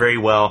understands that very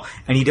well,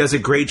 and he does a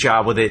great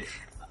job with it.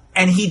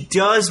 And he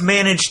does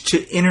manage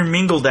to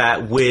intermingle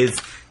that with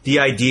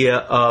the idea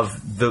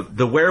of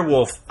the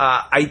werewolf.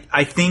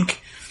 I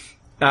think,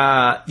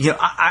 I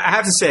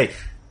have to say,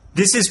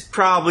 this is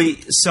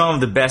probably some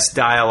of the best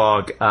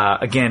dialogue,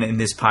 again, in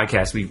this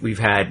podcast we've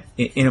had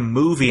in a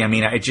movie. I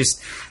mean,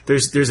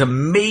 there's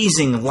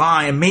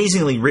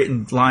amazingly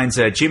written lines.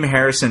 Jim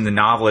Harrison, the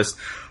novelist,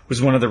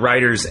 was one of the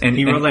writers, and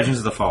he wrote Legends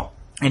of the Fall.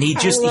 And he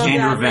just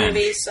gained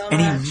revenge. And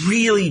he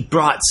really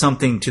brought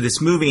something to this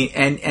movie.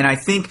 And I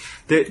think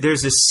that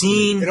there's a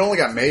scene. It only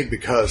got made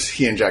because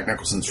he and Jack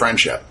Nicholson's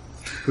friendship,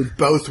 who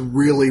both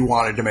really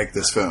wanted to make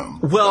this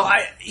film. Well,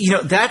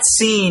 that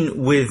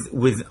scene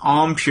with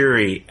Om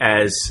Puri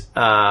as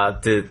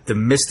the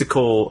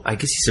mystical, I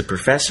guess he's a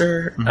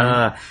professor,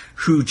 mm-hmm.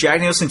 Who Jack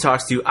Nicholson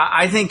talks to,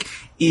 I think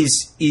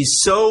is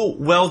so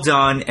well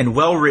done and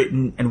well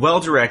written and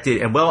well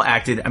directed and well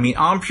acted. I mean,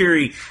 Om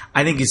Puri,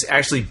 I think, is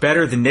actually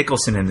better than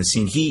Nicholson in the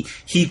scene. He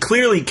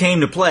clearly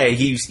came to play.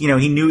 He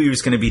knew he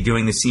was going to be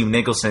doing the scene with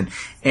Nicholson,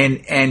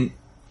 and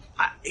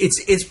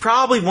it's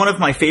probably one of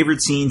my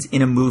favorite scenes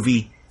in a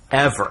movie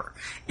ever.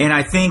 And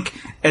I think,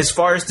 as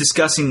far as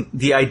discussing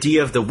the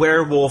idea of the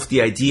werewolf,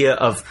 the idea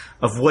of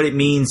what it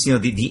means,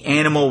 the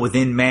animal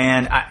within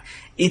man,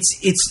 it's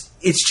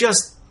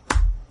just,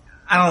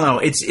 I don't know.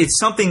 It's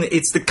something.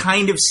 It's the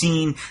kind of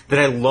scene that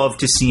I love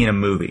to see in a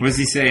movie. What does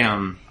he say?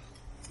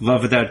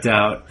 Love without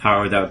doubt,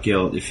 power without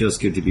guilt. It feels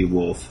good to be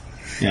wolf.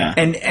 Yeah.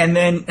 And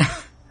then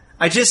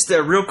I just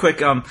real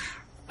quick.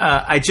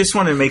 I just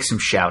want to make some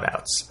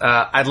shout-outs.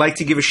 I'd like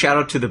to give a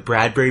shout-out to the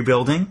Bradbury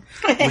Building,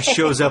 which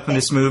shows up in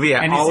this movie.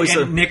 And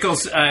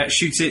Nichols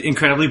shoots it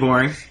incredibly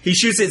boring. He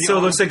shoots it so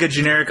it looks like a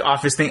generic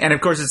office thing. And,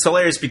 of course, it's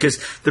hilarious because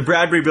the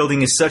Bradbury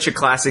Building is such a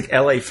classic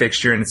L.A.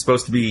 fixture, and it's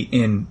supposed to be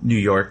in New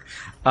York.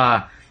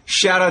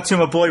 Shout-out to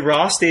my boy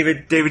Ross,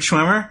 David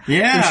Schwimmer, who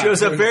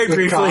shows up very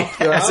briefly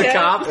as a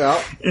cop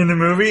in the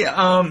movie.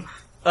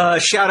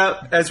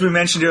 Shout-out, as we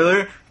mentioned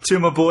earlier, to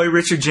my boy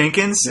Richard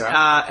Jenkins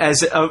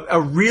as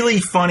a really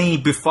funny,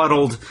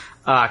 befuddled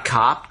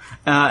cop.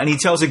 And he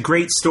tells a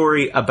great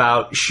story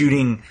about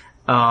shooting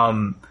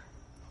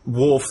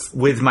Wolf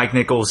with Mike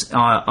Nichols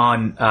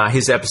on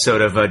his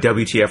episode of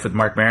WTF with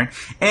Mark Maron.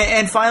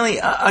 And finally,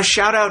 a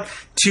shout out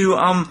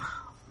to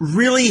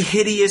really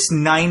hideous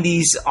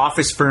 90s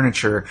office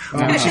furniture,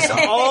 which is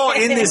all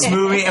in this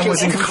movie and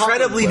was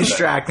incredibly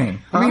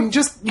distracting. I mean,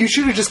 you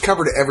should have just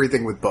covered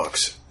everything with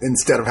books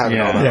instead of having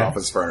all that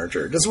office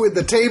furniture. Just with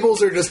the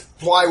tables or just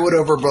plywood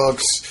over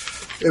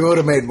books, it would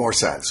have made more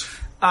sense.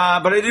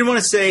 But I did want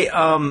to say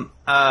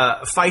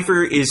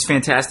Pfeiffer is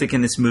fantastic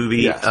in this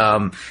movie. Yes.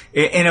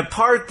 In a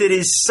part that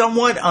is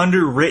somewhat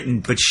underwritten,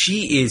 but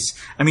she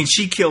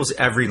kills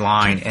every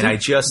line. And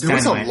there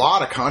was a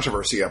lot of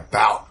controversy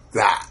about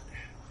that.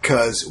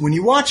 Because when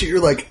you watch it, you're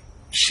like,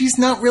 she's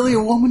not really a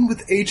woman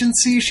with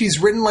agency. She's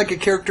written like a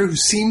character who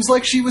seems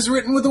like she was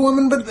written with a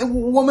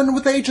woman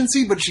with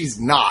agency, but she's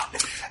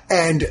not.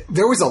 And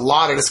there was a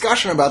lot of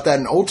discussion about that,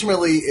 and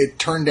ultimately it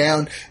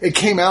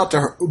came out to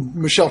her,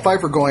 Michelle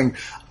Pfeiffer going,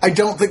 I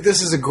don't think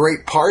this is a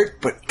great part,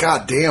 but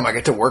goddamn, I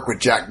get to work with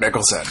Jack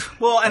Nicholson.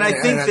 Well, and I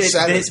think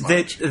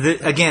that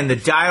again, the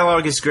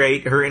dialogue is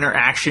great. Her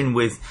interaction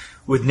with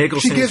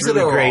Nicholson is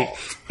really great.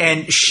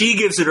 And she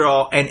gives it her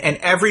all, and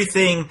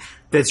everything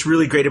that's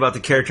really great about the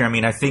character. I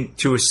mean, I think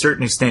to a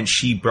certain extent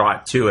she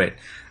brought to it.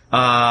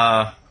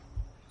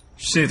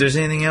 See if there's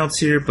anything else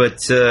here, but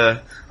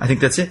I think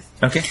that's it.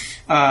 Okay.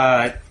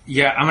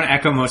 Yeah, I'm going to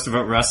echo most of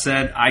what Russ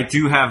said. I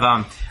do have,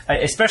 I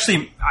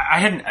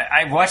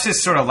watched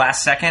this sort of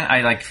last second.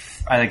 I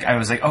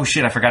was like, oh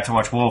shit, I forgot to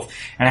watch Wolf,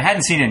 and I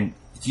hadn't seen it in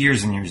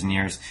years and years and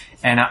years.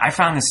 And I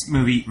found this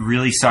movie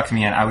really sucked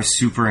me in. I was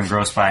super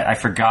engrossed by it.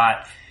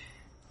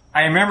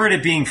 I remembered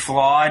it being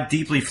flawed,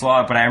 deeply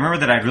flawed, but I remember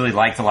that I really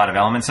liked a lot of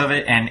elements of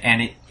it,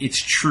 and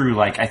it's true.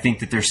 Like, I think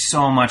that there's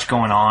so much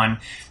going on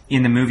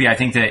in the movie. I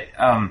think that,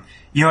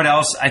 you know what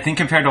else? I think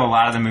compared to a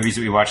lot of the movies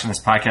that we watch in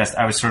this podcast,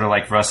 I was sort of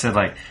like Russ said,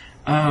 like,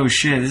 oh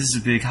shit, this is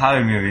a big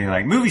Hollywood movie,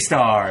 like movie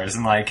stars,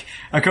 and like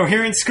a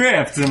coherent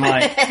script, and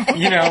like,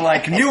 you know,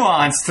 like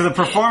nuance to the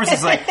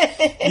performances. Like,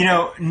 you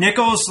know,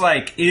 Nichols,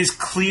 like, is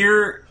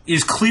clear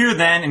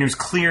then, and it was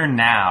clear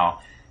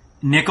now.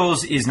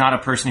 Nichols is not a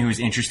person who is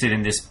interested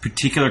in this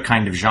particular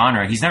kind of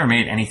genre. He's never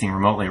made anything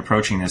remotely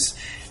approaching this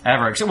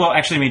ever. Except, well,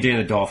 actually, he made Day of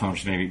the Dolphin,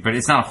 which maybe, but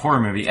it's not a horror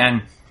movie.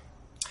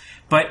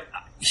 But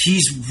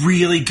he's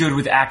really good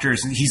with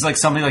actors, and he's like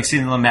somebody like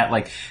Sidney Lumet.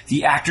 Like,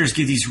 the actors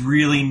give these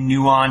really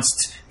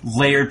nuanced,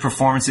 layered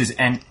performances,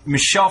 and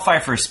Michelle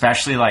Pfeiffer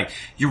especially. Like,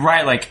 you're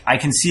right. Like, I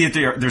can see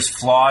that there's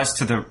flaws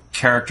to the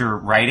character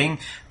writing,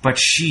 but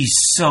she's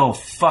so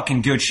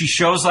fucking good. She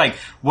shows like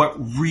what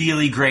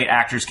really great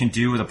actors can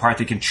do with a part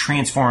that can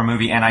transform a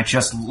movie, and I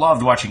just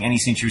loved watching any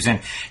scene she was in.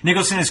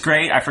 Nicholson is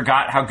great. I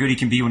forgot how good he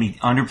can be when he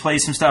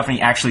underplays some stuff, and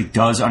he actually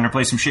does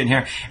underplay some shit in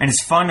here. And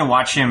it's fun to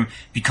watch him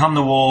become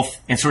the wolf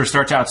and sort of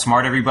start to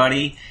outsmart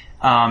everybody.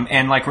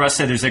 And like Russ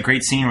said, there's a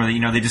great scene where, you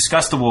know, they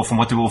discuss the wolf and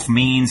what the wolf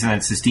means, and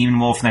it's this demon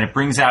wolf, and then it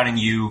brings out in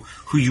you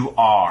who you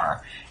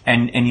are.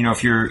 And you know,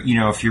 if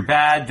you're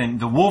bad, then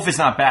the wolf is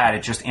not bad.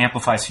 It just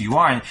amplifies who you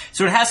are. And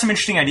so it has some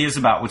interesting ideas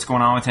about what's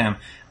going on with him.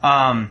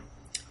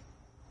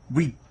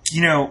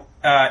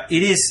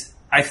 It is,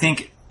 I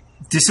think,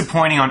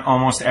 disappointing on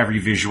almost every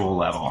visual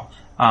level.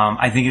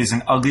 I think it is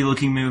an ugly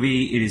looking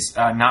movie. It is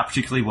not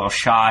particularly well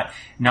shot,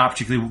 not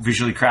particularly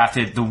visually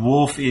crafted. The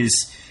wolf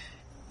is,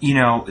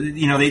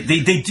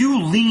 they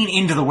do lean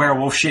into the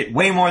werewolf shit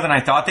way more than I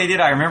thought they did.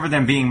 I remember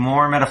them being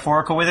more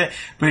metaphorical with it.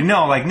 But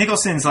no, like,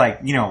 Nicholson's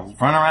like, run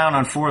around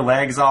on four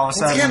legs all of a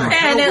sudden.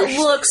 And it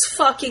looks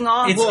fucking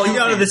awful.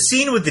 Well, the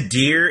scene with the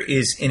deer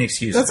is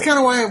inexcusable. That's kind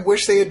of why I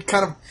wish they had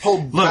kind of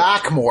pulled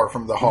back more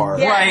from the horror.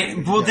 Yeah.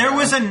 Right. Well, there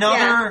was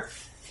another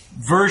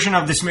version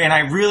of this movie, and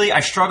I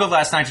struggled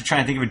last night to try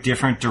and think of a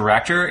different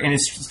director, and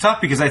it's tough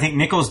because I think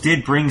Nichols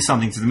did bring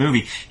something to the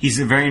movie. He's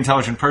a very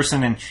intelligent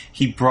person, and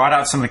he brought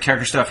out some of the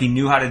character stuff. He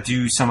knew how to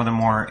do some of the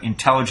more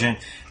intelligent,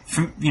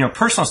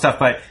 personal stuff,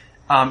 but,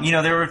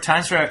 there were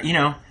times where,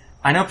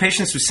 I know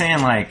Patience was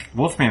saying, like,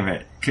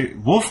 Wolfman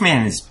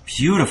is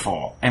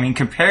beautiful. I mean,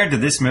 compared to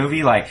this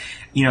movie, like,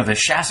 the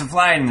shafts of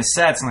light and the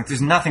sets, and like,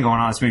 there's nothing going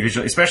on in this movie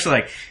visually, especially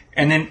like,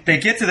 and then they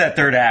get to that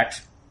third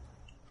act,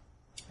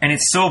 and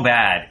it's so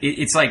bad.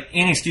 It's like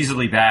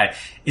inexcusably bad,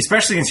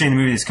 especially considering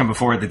the movie that's come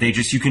before, that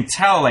you can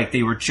tell, like,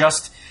 they were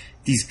just,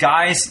 these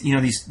guys,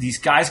 these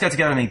guys got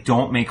together and they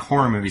don't make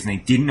horror movies, and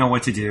they didn't know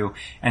what to do.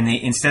 And they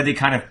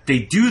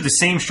do the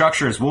same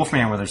structure as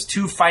Wolfman, where there's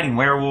two fighting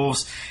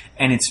werewolves,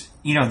 and it's,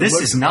 this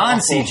is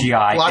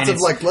non-CGI. Lots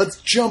of like, let's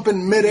jump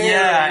in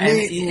midair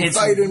and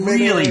fight in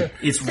midair.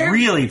 It's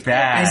really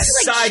bad. And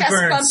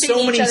sideburns.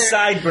 So many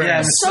sideburns.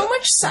 Yeah, so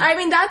much. I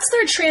mean, that's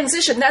their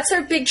transition. That's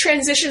their big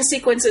transition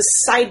sequence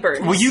is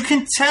sideburns. Well, you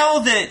can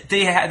tell that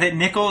that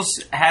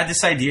Nichols had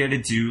this idea to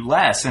do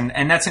less, and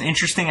that's an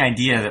interesting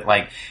idea that,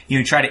 like,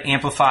 try to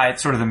amplify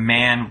sort of the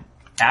man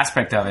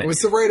aspect of it. It was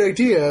the right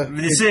idea.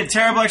 It's a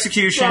terrible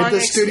execution. Wrong The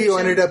studio execution.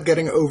 ended up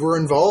getting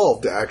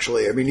over-involved,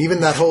 actually. I mean,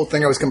 even that whole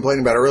thing I was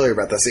complaining about earlier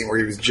about that scene where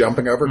he was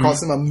jumping over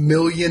cost them $1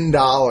 million,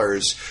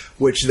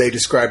 which they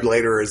described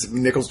later as,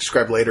 Nichols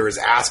described later as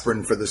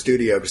aspirin for the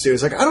studio. The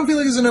studio's like, I don't feel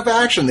like there's enough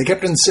action. They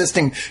kept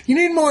insisting, you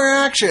need more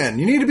action.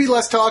 You need to be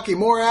less talky,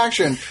 more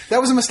action.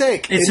 That was a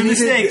mistake. It's It a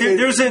needed-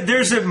 mistake.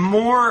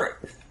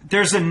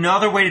 There's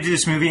another way to do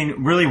this movie,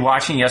 and really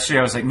watching it yesterday,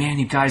 I was like, man,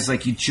 you guys,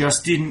 like, you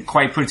just didn't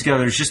quite put it together.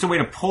 There's just a way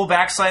to pull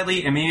back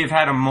slightly and maybe have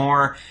had a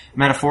more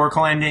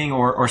metaphorical ending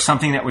or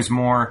something that was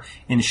more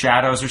in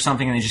shadows or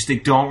something, and they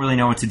don't really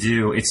know what to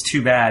do. It's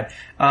too bad.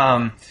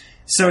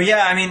 So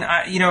yeah, I mean,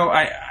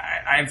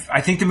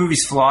 I think the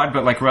movie's flawed,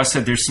 but like Russ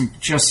said, there's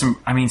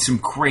some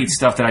great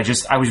stuff that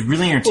I was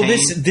really entertained. Well,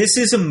 this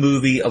is a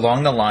movie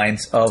along the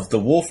lines of The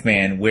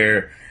Wolfman,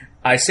 where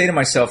I say to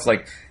myself,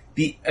 like,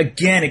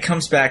 again, it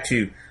comes back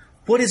to,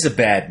 what is a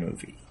bad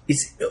movie?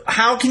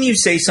 How can you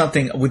say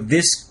something with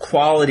this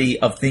quality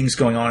of things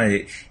going on in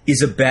it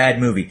is a bad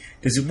movie?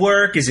 Does it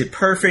work? Is it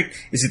perfect?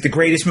 Is it the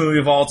greatest movie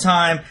of all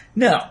time?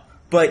 No.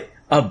 But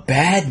a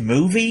bad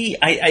movie?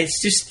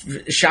 It's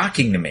just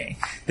shocking to me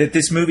that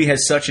this movie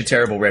has such a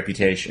terrible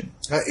reputation.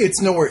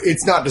 It's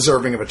not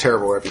deserving of a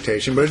terrible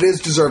reputation, but it is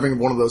deserving of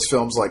one of those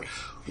films like,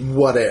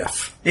 What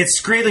If?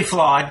 It's greatly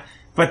flawed,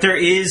 but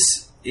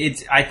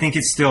I think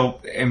it's still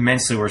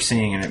immensely worth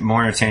seeing and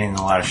more entertaining than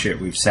a lot of shit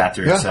we've sat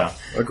through. Yeah, So,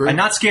 agreed. And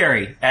not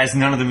scary, as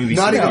none of the movies.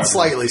 Not are. even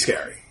slightly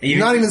scary.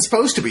 Not even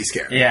supposed to be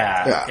scary.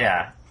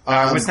 Yeah.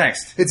 What's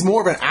next? It's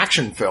more of an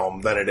action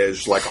film than it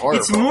is like a horror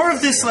It's film, more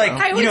of this, you like, know?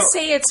 I would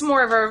say it's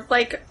more of a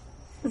like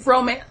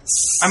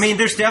romance. I mean,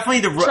 there's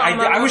definitely I was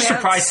romance.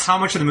 surprised how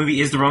much of the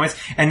movie is the romance,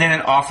 and then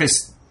an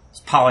office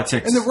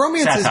politics. And the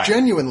romance satire. is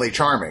genuinely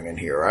charming in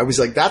here. I was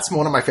like, that's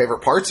one of my favorite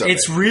parts of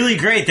It's it. really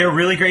great. They're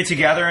really great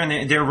together,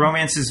 and their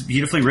romance is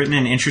beautifully written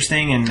and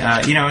interesting, and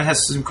it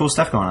has some cool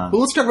stuff going on.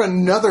 Well, let's talk about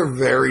another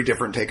very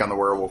different take on the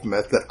werewolf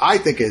myth that I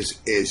think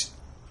is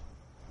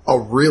a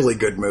really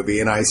good movie,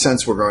 and I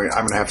sense I'm going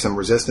to have some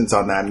resistance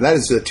on that. And that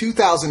is the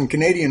 2000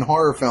 Canadian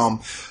horror film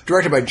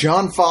directed by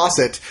John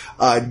Fawcett,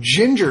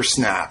 Ginger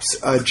Snaps.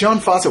 John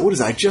Fawcett, what is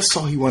that? I just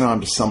saw he went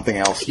on to something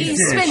else. He's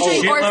did. been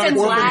doing Shitload Orphan of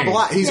Black. Orphan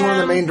Black. He's one of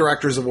Yeah. the main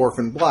directors of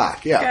Orphan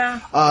Black.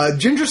 Yeah.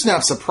 Ginger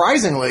Snaps,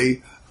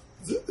 surprisingly,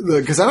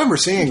 because I remember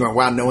seeing, going,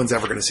 wow, no one's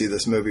ever going to see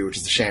this movie, which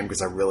is a shame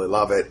because I really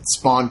love it.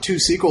 Spawned 2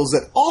 sequels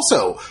that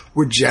also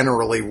were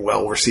generally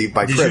well received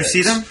by Did you critics.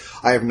 see them?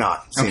 I have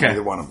not seen Okay.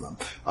 either one of them.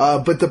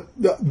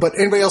 But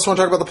anybody else want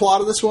to talk about the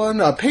plot of this one?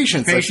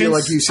 Patience. I feel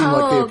like you seem like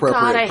the Oh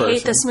appropriate God, I person.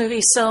 hate this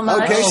movie so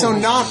much. Okay, so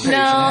not Patience.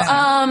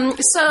 No,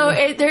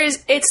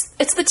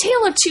 it's the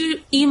tale of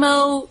two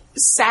emo,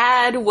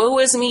 sad, woe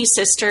is me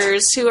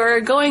sisters who are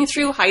going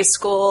through high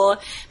school.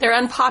 They're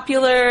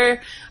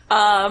unpopular.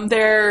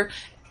 They're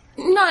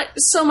not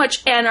so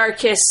much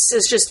anarchists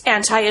as just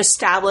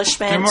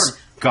anti-establishment. They're more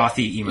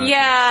gothy emo.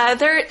 Yeah,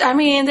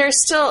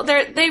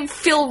 they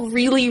feel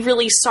really,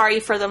 really sorry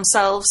for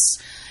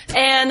themselves.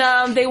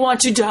 And they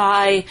want to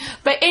die.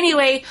 But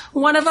anyway,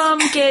 one of them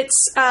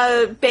gets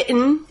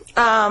bitten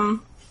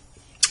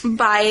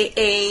by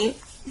a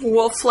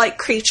wolf-like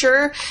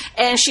creature,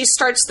 and she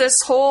starts this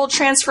whole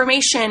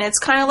transformation. It's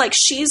kind of like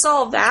She's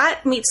All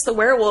That meets the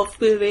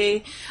werewolf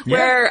movie,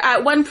 where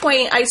at one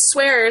point, I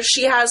swear,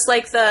 she has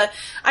like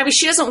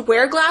she doesn't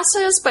wear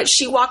glasses, but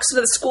she walks into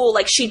the school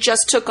like she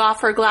just took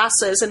off her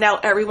glasses, and now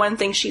everyone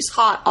thinks she's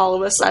hot all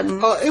of a sudden.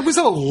 It was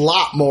a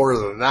lot more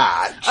than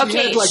that. She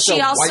Okay, had, like, she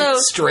the also- white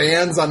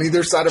strands on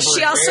either side of her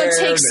She also hair,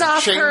 takes and it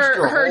off changed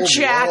her whole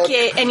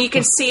jacket, look. and you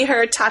can see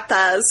her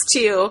tatas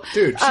too.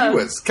 Dude, she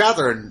was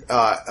Catherine.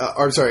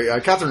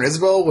 Catherine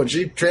Isabel when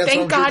she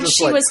transformed. Thank God just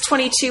she like, was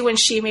 22 when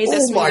she made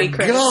this oh my movie,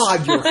 Chris.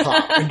 God, you're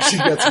hot, and she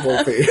gets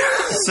wolfy.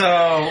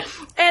 So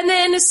And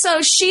then,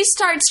 so she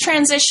starts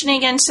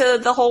transitioning into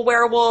the whole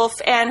werewolf,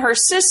 and her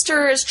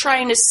sister is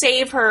trying to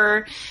save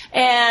her,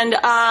 and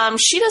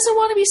she doesn't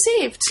want to be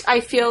saved. I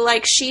feel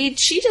like she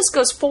just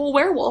goes full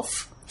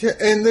werewolf. Yeah,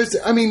 and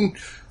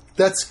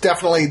that's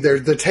definitely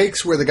the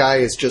takes where the guy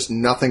is just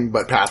nothing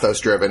but pathos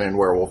driven in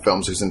werewolf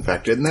films who's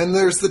infected, and then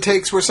there's the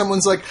takes where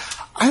someone's like,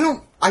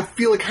 I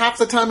feel like half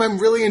the time I'm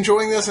really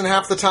enjoying this, and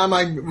half the time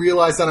I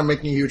realize that I'm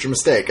making a huge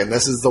mistake. And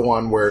this is the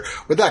one where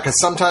with that, because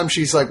sometimes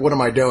she's like, "What am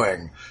I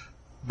doing?"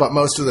 But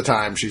most of the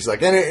time she's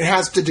like, and it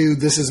has to do,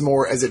 this is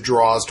more as it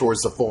draws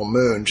towards the full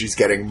moon, she's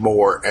getting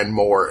more and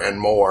more and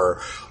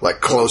more, like,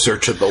 closer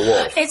to the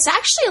wolf. It's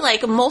actually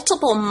like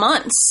multiple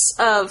months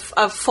of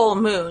full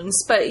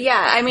moons. But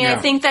yeah, I mean, I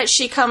think that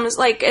she comes,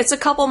 like, it's a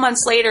couple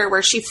months later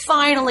where she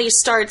finally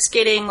starts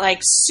getting,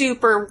 like,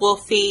 super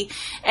wolfy,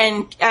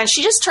 and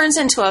she just turns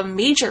into a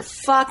major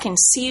fucking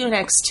see you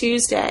next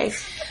Tuesday.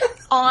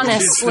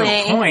 Honestly.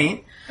 to the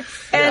point.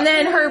 And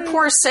then her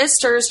poor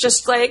sister's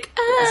just like,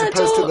 As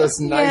opposed to those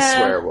nice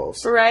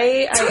werewolves.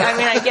 Right? I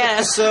mean, I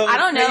guess. So, I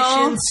don't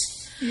know.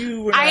 Patience,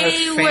 you were not a I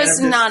fan was of this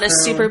not a film?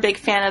 super big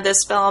fan of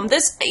this film.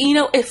 This,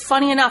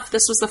 funny enough,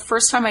 this was the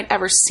first time I'd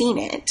ever seen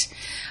it.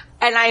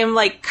 And I am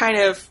like kind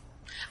of,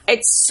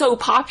 it's so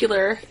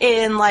popular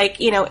in like,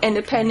 you know,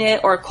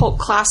 independent or cult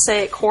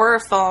classic horror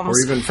films.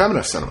 Or even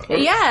feminist cinema.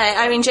 Yeah,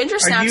 I mean, Ginger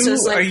Snaps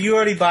is like... Are you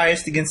already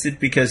biased against it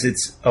because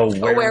it's a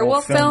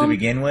werewolf film to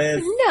begin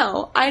with?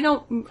 No, I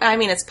don't. I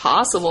mean, it's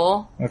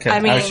possible. Okay, I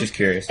mean, I was just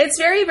curious. It's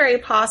very, very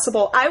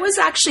possible. I was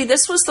actually,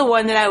 this was the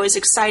one that I was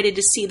excited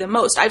to see the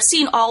most. I've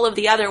seen all of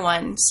the other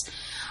ones.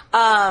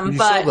 You but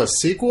saw the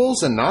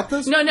sequels and not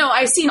this? No,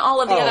 I've seen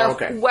all of the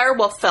other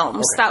werewolf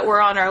films that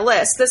were on our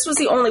list. This was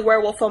the only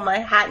werewolf film I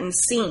hadn't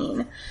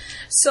seen.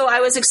 So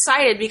I was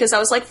excited because I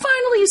was like,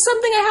 finally,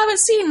 something I haven't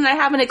seen, and I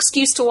have an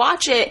excuse to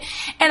watch it.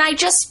 And I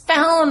just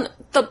found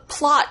the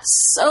plot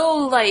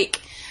so,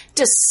 like,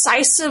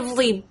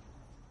 decisively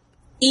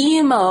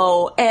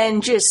emo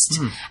and just...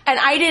 And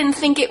I didn't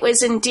think it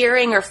was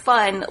endearing or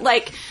fun.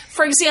 Like...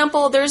 For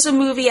example, there's a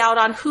movie out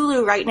on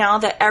Hulu right now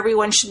that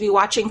everyone should be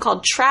watching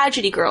called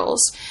Tragedy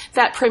Girls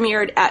that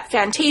premiered at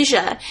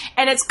Fantasia.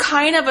 And it's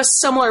kind of a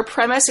similar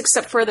premise,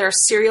 except for they're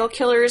serial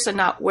killers and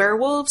not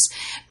werewolves.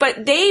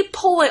 But they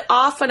pull it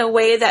off in a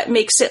way that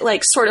makes it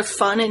like sort of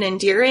fun and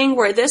endearing,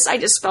 where this I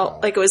just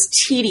felt like it was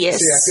tedious.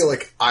 See, I feel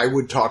like I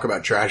would talk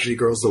about Tragedy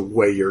Girls the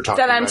way you're talking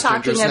that about I'm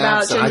talking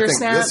about Ginger Ginger Snaps.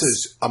 Snaps. This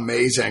is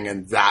amazing,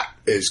 and that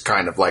is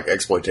kind of like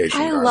exploitation.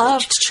 I garbage.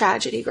 loved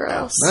Tragedy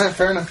Girls.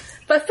 Fair enough.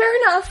 But fair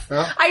enough.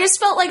 Yeah. I just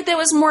felt like that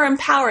was more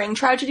empowering.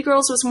 Tragedy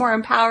Girls was more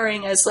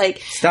empowering as like...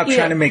 Stop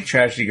trying to make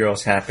Tragedy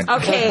Girls happen.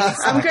 Okay,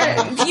 I'm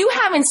gonna... You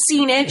haven't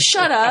seen it.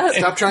 Shut up.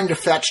 Stop trying to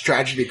fetch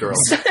Tragedy Girls.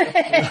 But,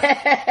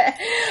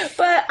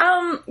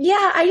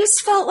 yeah, I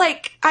just felt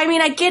like... I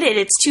mean, I get it.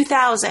 It's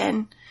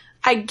 2000.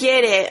 I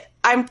get it.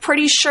 I'm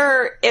pretty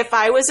sure if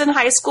I was in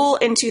high school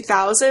in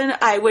 2000,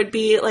 I would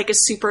be like a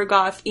super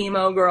goth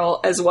emo girl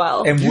as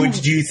well. And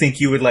do you think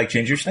you would like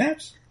Ginger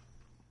Snaps?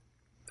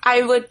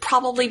 I would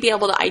probably be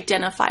able to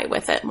identify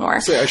with it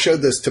more. So I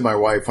showed this to my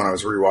wife when I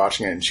was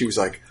rewatching it, and she was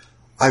like,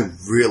 I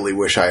really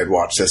wish I had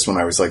watched this when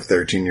I was like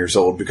 13 years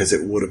old because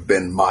it would have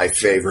been my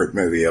favorite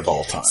movie of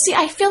all time. See,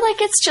 I feel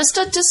like it's just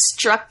a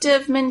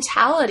destructive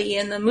mentality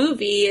in the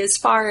movie as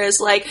far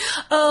as like,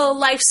 oh,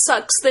 life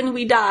sucks, then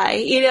we die,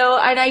 you know?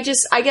 And I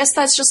guess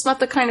that's just not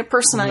the kind of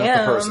person I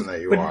am. The person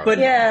that you are. But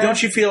yeah.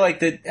 Don't you feel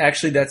like that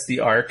actually that's the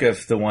arc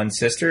of the one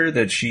sister,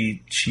 that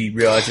she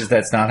realizes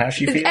that's not how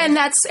she feels?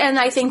 And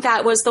I think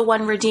that was the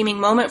one redeeming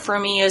moment for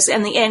me is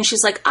in the end,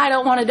 she's like, I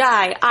don't want to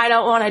die. I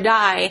don't want to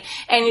die.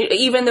 And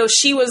even though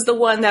she was the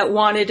one that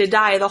wanted to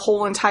die the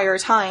whole entire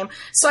time.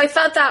 So I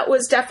thought that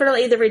was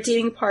definitely the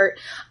redeeming part.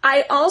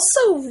 I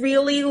also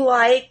really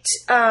liked,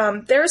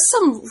 there's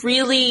some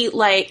really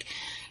like,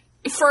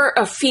 for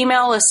a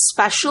female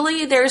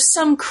especially, there's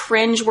some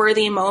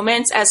cringeworthy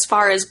moments as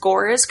far as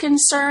gore is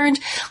concerned.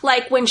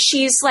 Like when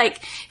she's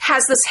like,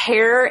 has this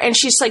hair and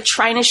she's like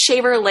trying to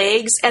shave her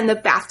legs and the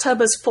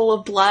bathtub is full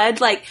of blood.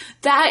 Like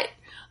that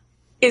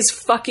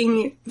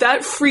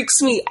freaks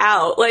me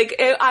out.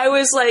 Like, I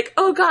was like,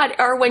 oh god,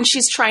 or when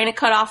she's trying to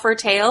cut off her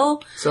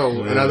tail. So,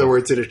 in other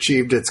words, it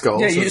achieved its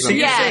goals. Yeah, you're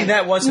saying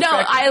that was No,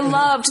 effective. I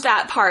loved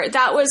that part.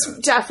 That was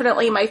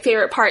definitely my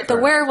favorite part. The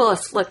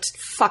werewolf looked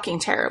fucking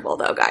terrible,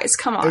 though, guys.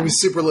 Come on. It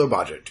was super low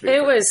budget. To be It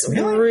fair. was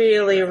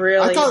really,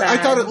 really bad. I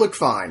thought it looked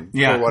fine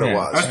for what it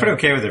was. I was pretty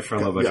okay with it for a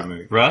low budget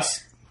movie.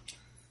 Russ?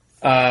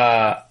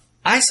 I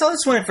saw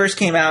this when it first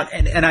came out,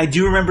 and I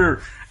do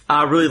remember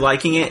really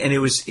liking it, and it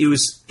was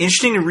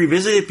interesting to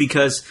revisit it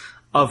because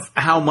of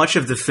how much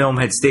of the film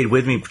had stayed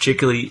with me,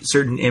 particularly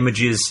certain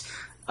images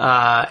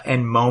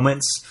and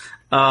moments.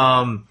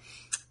 I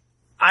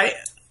like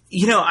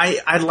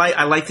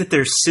that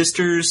they're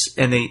sisters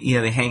and they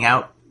hang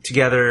out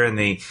together and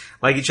they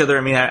like each other.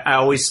 I mean, I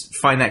always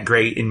find that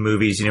great in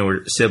movies,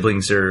 where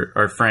siblings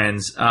are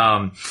friends,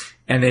 and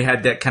they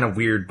had that kind of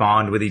weird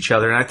bond with each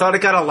other. And I thought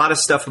it got a lot of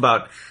stuff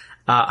about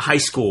high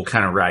school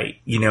kind of right,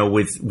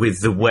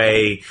 with the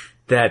way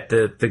that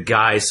the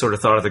guys sort of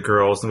thought of the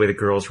girls and the way the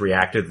girls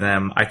reacted to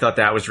them. I thought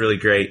that was really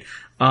great.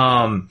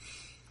 I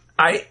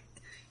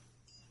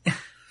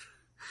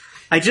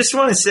just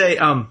want to say,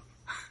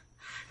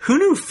 who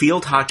knew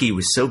field hockey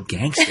was so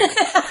gangster?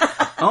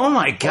 Oh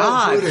my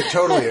god! Oh, dude, it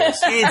totally is.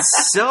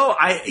 It's so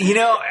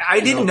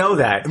I didn't know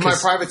that. In my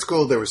private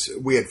school,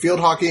 we had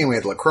field hockey and we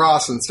had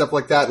lacrosse and stuff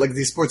like that. Like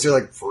these sports are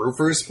like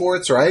frou-frou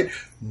sports, right?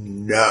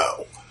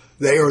 No.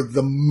 They are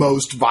the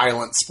most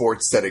violent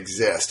sports that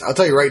exist. I'll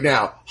tell you right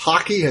now,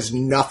 hockey has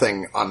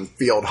nothing on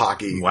field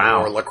hockey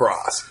or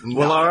lacrosse. Nothing.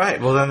 Well, all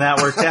right. Well, then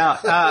that worked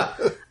out.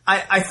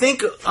 I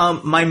think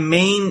my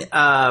main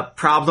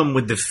problem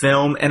with the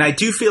film, and I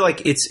do feel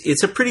like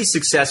it's a pretty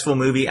successful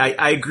movie.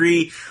 I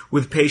agree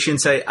with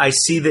Patience. I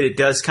see that it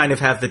does kind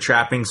of have the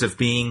trappings of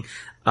being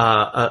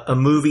a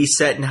movie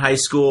set in high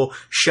school,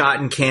 shot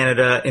in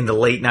Canada in the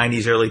late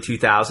 90s, early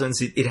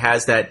 2000s. It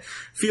has that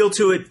feel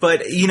to it,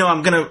 but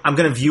I'm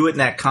gonna view it in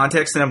that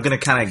context, and I'm gonna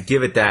kind of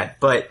give it that.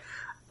 But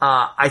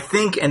I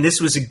think, and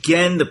this was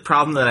again the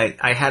problem that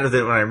I had with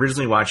it when I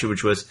originally watched it,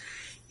 which was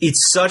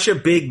it's such a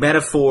big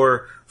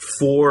metaphor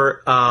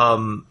for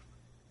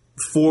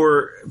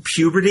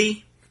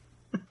puberty.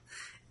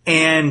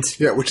 And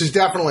which is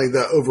definitely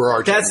the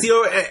overarching. that's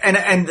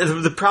and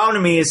the problem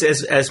to me is,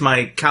 as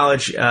my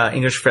college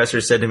English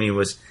professor said to me,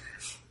 was,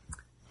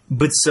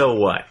 but so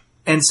what?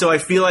 And so I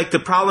feel like the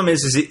problem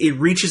is it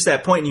reaches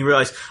that point and you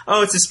realize,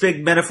 oh, it's this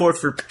big metaphor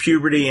for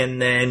puberty,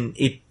 and then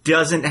it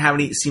doesn't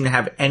seem to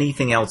have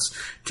anything else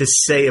to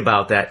say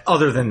about that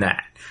other than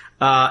that.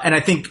 And I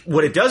think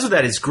what it does with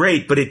that is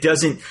great, but it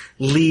doesn't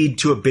lead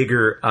to a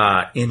bigger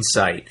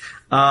insight.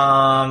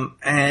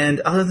 And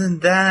other than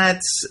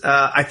that,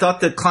 I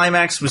thought the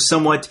climax was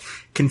somewhat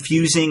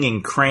confusing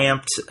and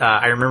cramped.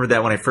 I remember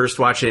that when I first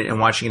watched it, and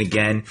watching it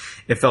again,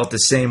 it felt the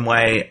same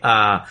way.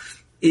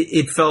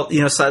 It felt,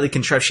 slightly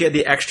contrived. She had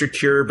the extra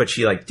cure, but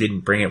she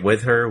didn't bring it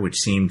with her, which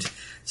seemed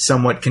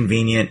somewhat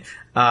convenient.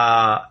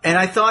 And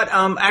I thought,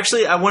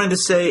 actually, I wanted to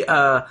say,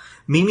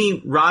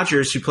 Mimi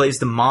Rogers, who plays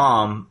the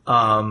mom,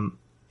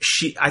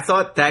 I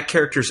thought that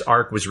character's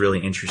arc was really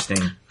interesting.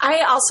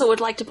 I also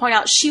would like to point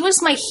out she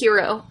was my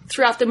hero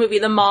throughout the movie,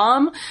 the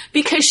mom,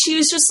 because she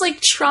was just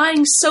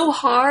trying so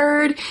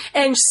hard,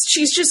 and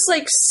she's just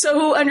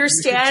so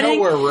understanding. You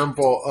can tell we're a room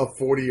full of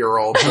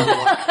 40-year-olds. They're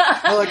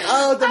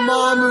oh, the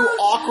mom who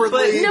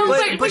awkwardly.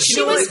 But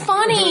she was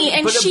funny,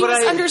 and she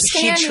was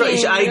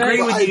understanding. I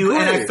agree with you,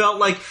 and I felt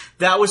like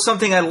that was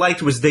something I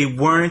liked, was they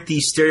weren't the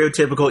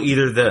stereotypical,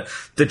 either the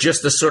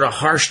just the sort of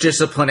harsh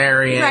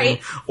disciplinarian,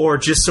 right, or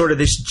just sort of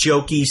this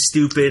jokey,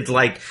 stupid,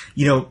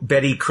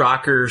 Betty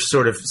Crocker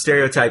sort of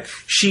stereotype.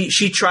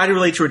 She tried to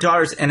relate to her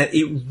daughters, and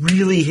it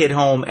really hit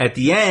home at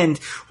the end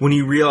when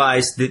you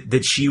realized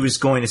that she was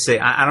going to say,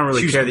 I don't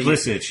really care that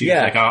implicit.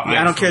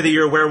 I don't care that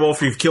you're a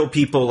werewolf or you've killed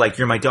people,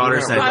 you're my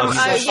daughters, and I love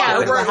you.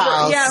 We're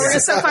going to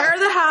set fire to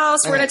the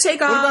house. We're going to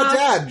take off. What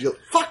about Dad?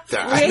 Fuck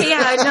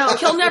that. No,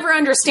 he'll never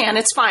understand.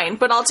 It's fine,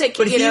 but I'll take.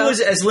 But he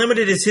was as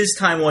limited as his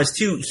time was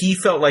too. He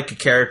felt like a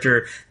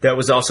character that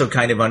was also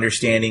kind of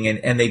understanding,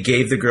 and they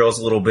gave the girls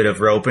a little bit of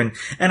rope, and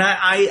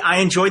I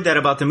enjoyed that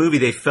about the movie.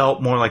 They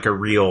felt more like a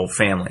real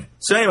family.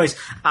 So, anyways,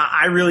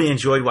 I really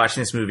enjoyed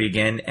watching this movie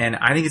again, and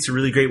I think it's a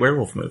really great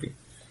werewolf movie.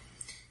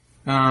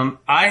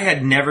 I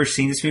had never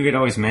seen this movie. I'd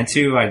always meant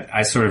to.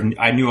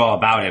 I knew all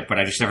about it, but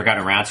I just never got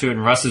around to it.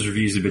 And Russ's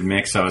reviews have been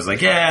mixed. So I was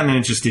like, yeah, and then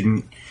it just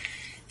didn't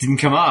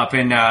come up.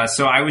 And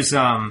so I was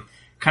kind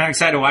of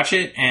excited to watch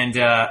it. And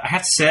I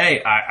have to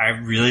say, I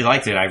really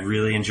liked it. I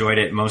really enjoyed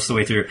it most of the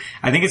way through.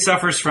 I think it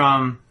suffers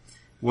from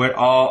what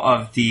all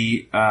of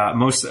the a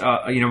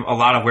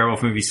lot of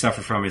werewolf movies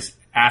suffer from, is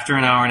after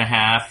an hour and a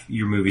half,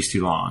 your movie's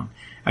too long.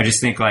 I just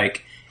think I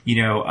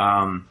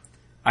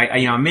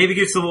maybe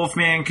get to the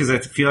Wolfman because I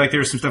feel like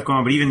there's some stuff going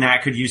on, but even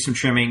that could use some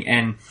trimming.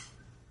 And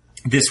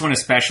this one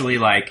especially,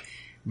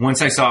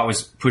 once I saw it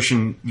was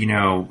pushing,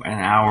 an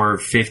hour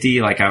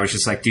 50, I was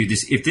just like, dude,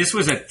 if this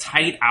was a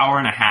tight hour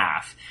and a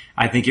half,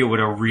 I think it would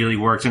have really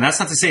worked. And that's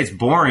not to say it's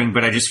boring,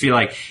 but I just feel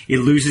like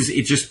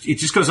it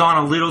just goes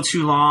on a little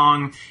too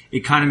long.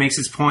 It kind of makes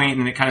its point,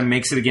 and it kind of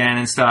makes it again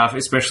and stuff,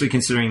 especially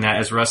considering that,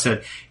 as Russ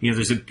said,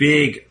 there's a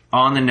big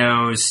on the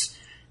nose,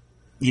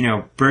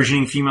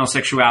 burgeoning female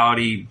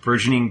sexuality,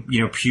 burgeoning,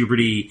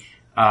 puberty,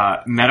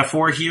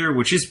 metaphor here,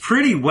 which is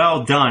pretty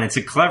well done. It's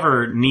a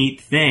clever,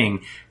 neat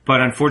thing. But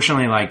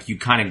unfortunately, you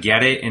kind of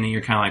get it, and then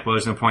you're kind of like, well,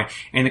 there's no point.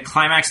 And the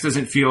climax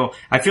doesn't feel...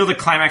 I feel the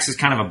climax is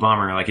kind of a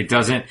bummer. It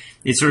doesn't...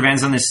 It sort of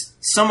ends on this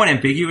somewhat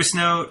ambiguous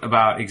note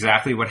about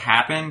exactly what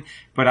happened,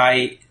 but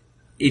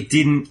it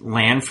didn't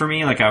land for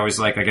me. I was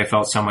I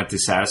felt somewhat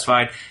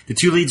dissatisfied. The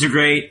two leads are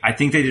great. I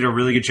think they did a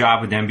really good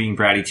job with them being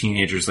bratty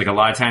teenagers. A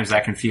lot of times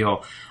that can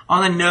feel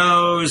on the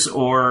nose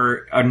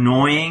or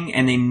annoying,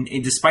 and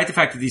despite the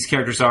fact that these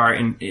characters are,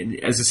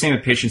 as the same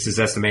with Patience's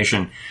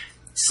estimation,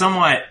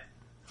 somewhat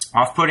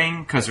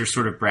off-putting because they're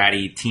sort of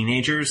bratty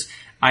teenagers,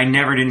 I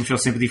never didn't feel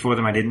sympathy for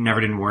them. I never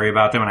didn't worry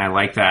about them, and I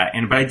like that.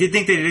 But I did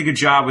think they did a good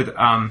job with,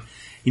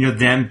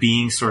 them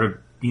being sort of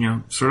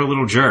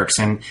little jerks,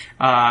 and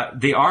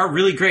they are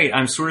really great.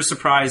 I'm sort of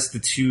surprised the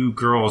two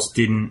girls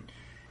didn't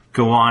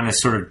go on to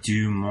sort of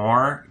do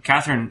more.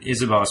 Catherine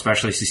Isabel,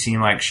 especially, she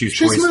seemed like she's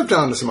moved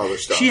on to some other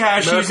stuff. She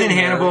has. She was in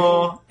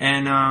Hannibal,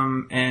 and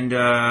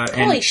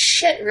holy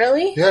shit,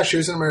 really? Yeah, she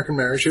was in American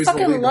Mary. She was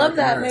fucking the lead love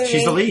that Mary. movie.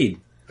 She's the lead.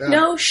 Yeah.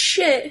 No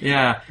shit.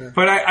 Yeah.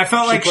 But I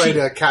felt like she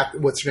played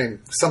what's her name?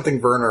 Something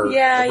Werner.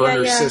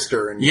 Werner's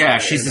sister.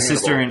 She's the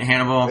sister in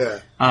Hannibal. Yeah.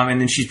 And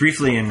then she's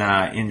briefly in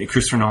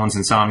Christopher Nolan's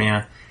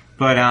Insomnia.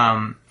 But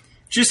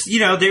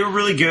they were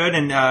really good,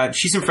 and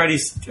she's in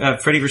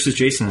Freddy vs.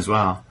 Jason as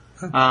well.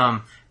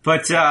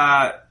 But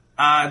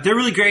they're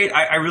really great.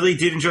 I really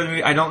did enjoy the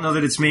movie. I don't know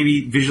that it's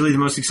maybe visually the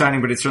most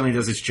exciting, but it certainly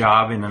does its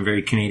job in a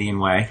very Canadian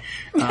way.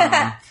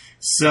 And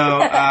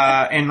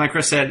like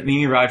Chris said,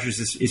 Mimi Rogers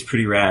is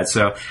pretty rad.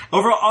 So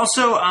overall,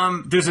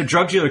 also, there's a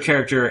drug dealer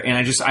character, and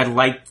I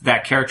liked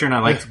that character, and I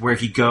liked where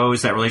he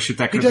goes, that relationship.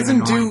 That he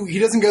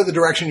doesn't go the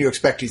direction you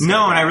expect he's going.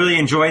 No, and I really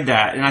enjoyed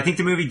that, and I think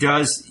the movie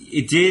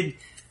did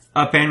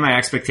upend my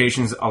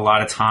expectations a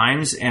lot of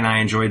times, and I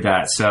enjoyed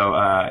that. So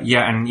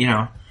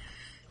and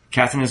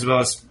Catherine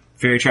Isabel is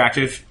very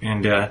attractive,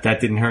 and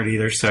that didn't hurt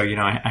either. So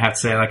I have to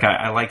say,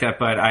 I like that,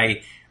 but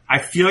I I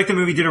feel like the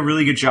movie did a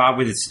really good job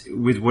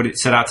with what it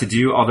set out to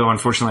do. Although,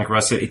 unfortunately, like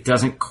Russ said, it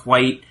doesn't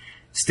quite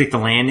stick the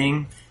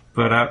landing.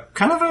 But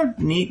kind of a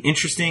neat,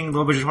 interesting,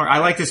 low budget horror. I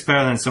like this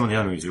better than some of the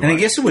other movies. And I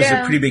guess it was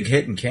a pretty big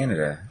hit in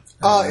Canada.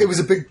 It was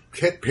a big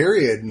hit,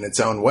 period, in its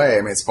own way.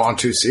 I mean, it spawned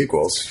 2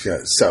 sequels. Yeah,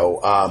 so,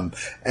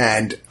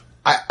 and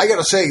I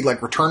gotta say,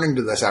 like, returning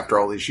to this after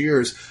all these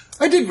years,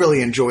 I did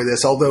really enjoy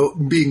this, although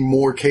being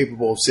more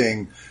capable of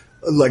seeing,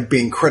 like,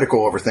 being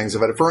critical over things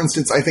of it. For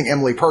instance, I think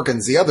Emily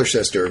Perkins, the other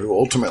sister, who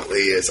ultimately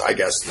is, I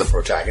guess, the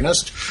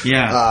protagonist,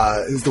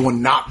 is the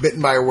one not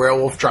bitten by a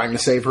werewolf trying to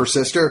save her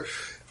sister,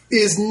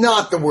 is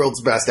not the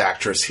world's best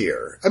actress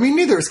here. I mean,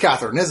 neither is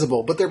Katharine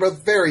Isabelle, but they're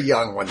both very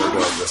young when they're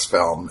doing this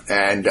film.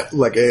 And,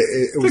 like,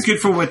 it was good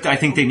for what I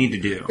think they need to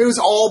do. It was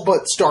all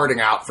but starting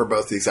out for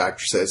both these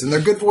actresses. And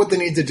they're good for what they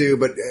need to do,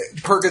 but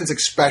Perkins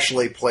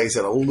especially plays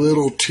it a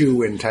little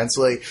too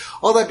intensely.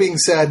 All that being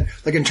said,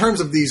 like, in terms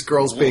of these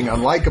girls being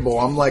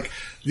unlikable, I'm like,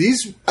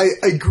 I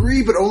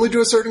agree, but only to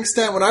a certain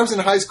extent. When I was in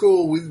high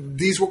school,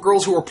 these were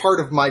girls who were part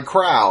of my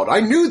crowd. I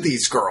knew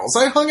these girls.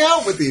 I hung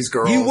out with these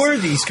girls. You were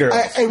these girls.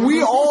 And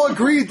we all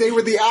agreed they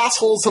were the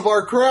assholes of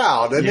our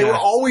crowd. And they were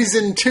always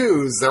in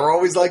twos. They were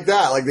always like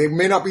that. Like, they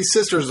may not be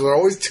sisters, but there were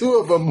always 2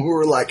 of them who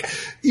were like,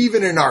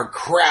 even in our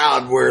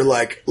crowd, we're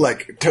like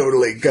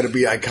totally gonna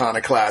be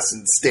iconoclast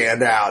and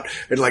stand out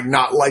and like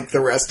not like the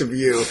rest of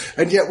you.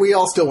 And yet we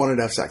all still wanted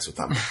to have sex with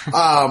them.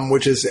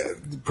 Which is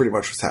pretty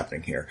much what's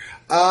happening here.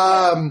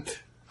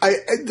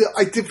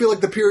 I do feel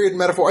like the period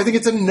metaphor, I think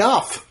it's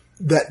enough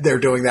that they're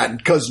doing that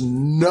because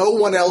no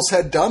one else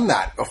had done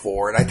that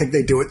before. And I think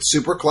they do it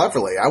super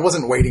cleverly. I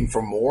wasn't waiting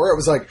for more. It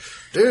was like,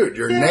 dude,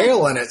 you're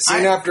nailing it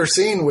scene after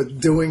scene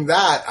with doing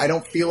that. I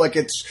don't feel like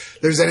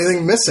there's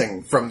anything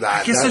missing from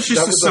that. I guess that's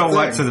just so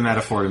what to the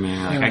metaphor to me.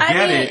 Like, I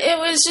get it. It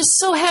was just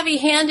so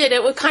heavy-handed.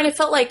 It would kind of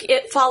felt like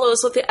it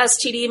follows with the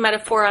STD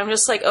metaphor. I'm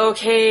just like,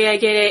 okay, I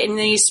get it. And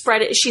then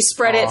she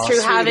spread it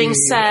through having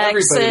sex.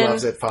 Everybody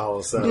loves it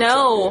follows.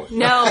 No,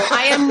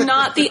 I am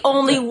not the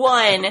only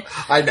one.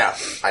 I know.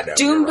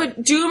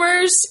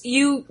 Doomers,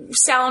 you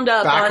sound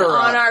up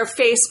on our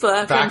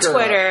Facebook and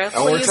Twitter.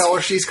 Or tell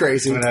her she's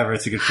crazy. Whatever,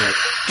 it's a good trick.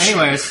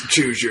 Anyways.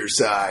 Choose your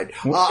side.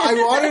 I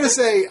wanted to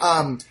say,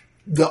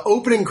 the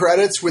opening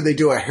credits where they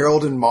do a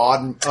Harold and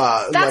Maude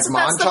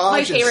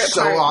montage is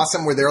so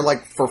awesome, where they're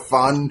like for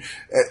fun,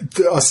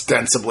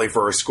 ostensibly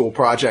for a school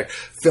project,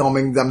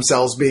 filming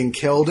themselves being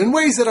killed in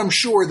ways that I'm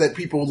sure that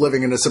people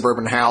living in a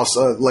suburban house,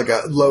 like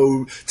a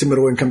low to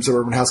middle income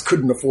suburban house,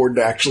 couldn't afford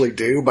to actually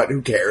do. But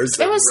who cares?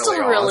 It was still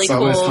really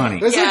cool. It was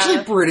funny. There's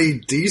actually pretty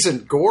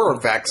decent gore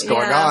effects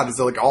going on. It's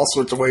like all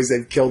sorts of ways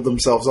they've killed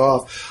themselves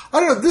off. I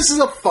don't know. This is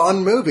a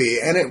fun movie,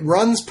 and it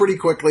runs pretty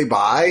quickly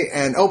by.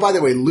 And oh, by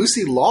the way,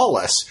 Lucy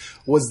Lawless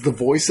was the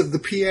voice of the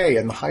PA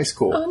in the high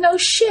school. Oh, no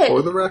shit.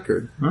 For the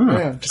record.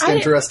 Yeah, just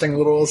interesting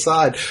little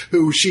aside.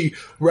 Who she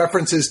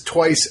references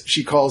twice.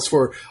 She calls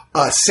for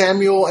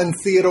Samuel and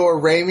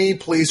Theodore Ramey,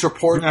 please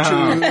report to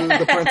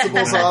the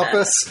principal's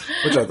office,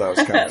 which I thought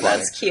was kind of funny.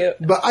 That's cute.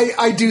 But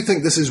I do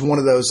think this is one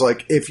of those,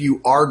 like, if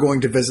you are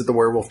going to visit the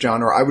werewolf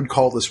genre, I would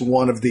call this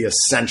one of the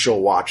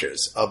essential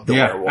watches of the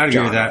werewolf genre. I'd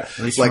agree with that, at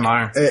least for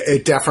mine.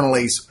 It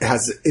definitely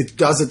it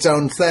does its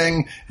own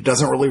thing. It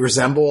doesn't really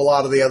resemble a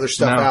lot of the other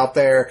stuff out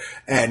there,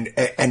 and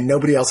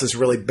nobody else has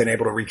really been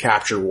able to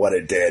recapture what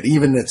it did,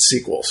 even its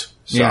sequels.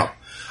 So. Yeah.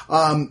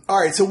 All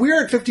right, so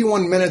we're at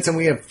 51 minutes and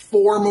we have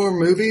 4 more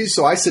movies,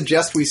 so I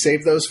suggest we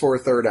save those for a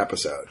 3rd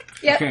episode.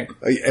 Yep. Okay.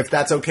 If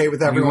that's okay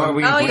with everyone.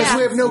 Because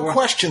we have no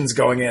questions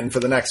going in for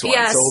the next one,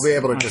 so we'll be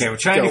able to just we're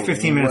trying to do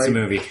 15 minutes a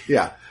movie.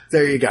 Yeah.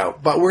 There you go.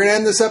 But we're going to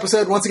end this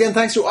episode once again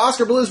thanks to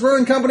Oscar Blues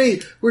Brewing Company.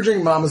 We're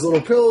drinking Mama's Little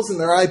Pills and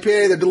their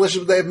IPA. They're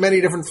delicious. They have many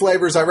different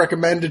flavors. I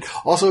recommend it.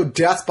 Also,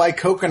 Death by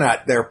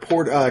Coconut, their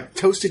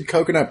toasted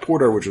coconut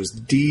porter, which was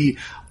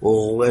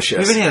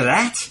delicious. Do you have any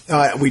of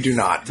that? We do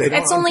not.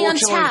 It's only on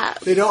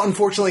tap. They don't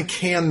unfortunately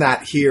can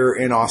that here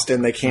in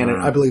Austin. They can it,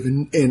 I believe,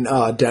 in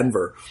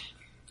Denver.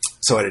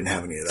 So I didn't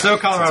have any of that. So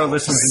Colorado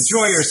listeners,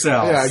 enjoy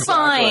yourselves. Yeah, exactly.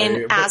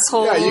 Fine,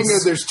 assholes. Yeah, you can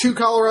go. There's 2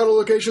 Colorado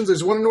locations.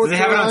 There's one in North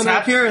Carolina. Do they have it on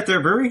tap here at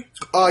their brewery?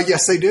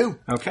 Yes, they do.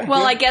 Okay.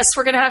 Well, I guess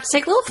we're going to have to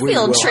take a little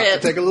field trip.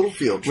 Have to take a little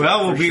field trip.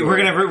 Well, we're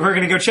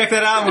gonna go check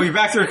that out, and we'll be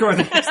back to record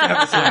the next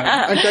episode.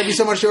 And thank you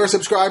so much to our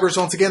subscribers.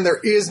 Once again, there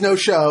is no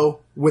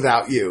show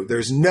without you.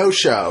 There's no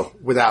show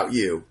without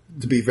you,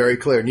 to be very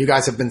clear. And you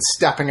guys have been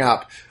stepping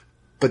up.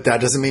 But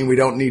that doesn't mean we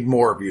don't need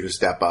more of you to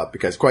step up,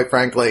 because quite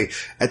frankly,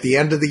 at the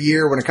end of the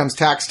year, when it comes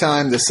tax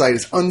time, this site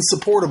is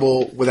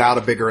unsupportable without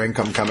a bigger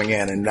income coming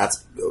in. And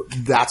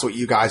that's what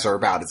you guys are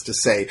about. It's to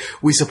say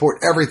we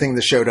support everything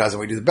the show does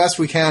and we do the best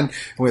we can.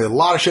 And we have a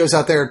lot of shows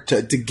out there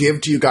to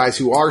give to you guys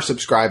who are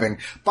subscribing.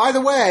 By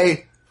the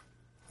way,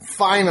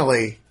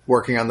 finally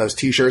working on those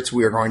t-shirts.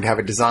 We are going to have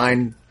a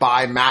design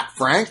by Matt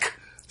Frank.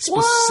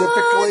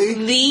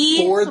 Specifically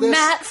for this,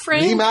 Matt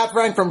Frank? The Matt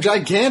Frank from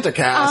Giganticast.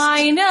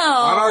 I know.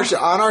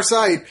 On our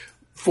site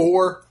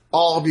for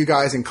all of you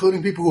guys,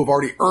 including people who have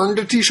already earned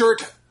a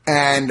t-shirt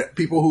and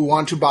people who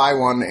want to buy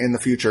one in the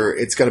future.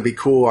 It's going to be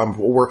cool. I'm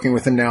working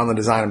with him now on the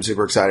design. I'm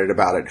super excited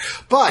about it.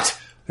 But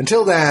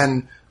until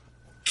then,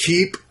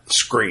 keep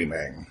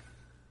screaming.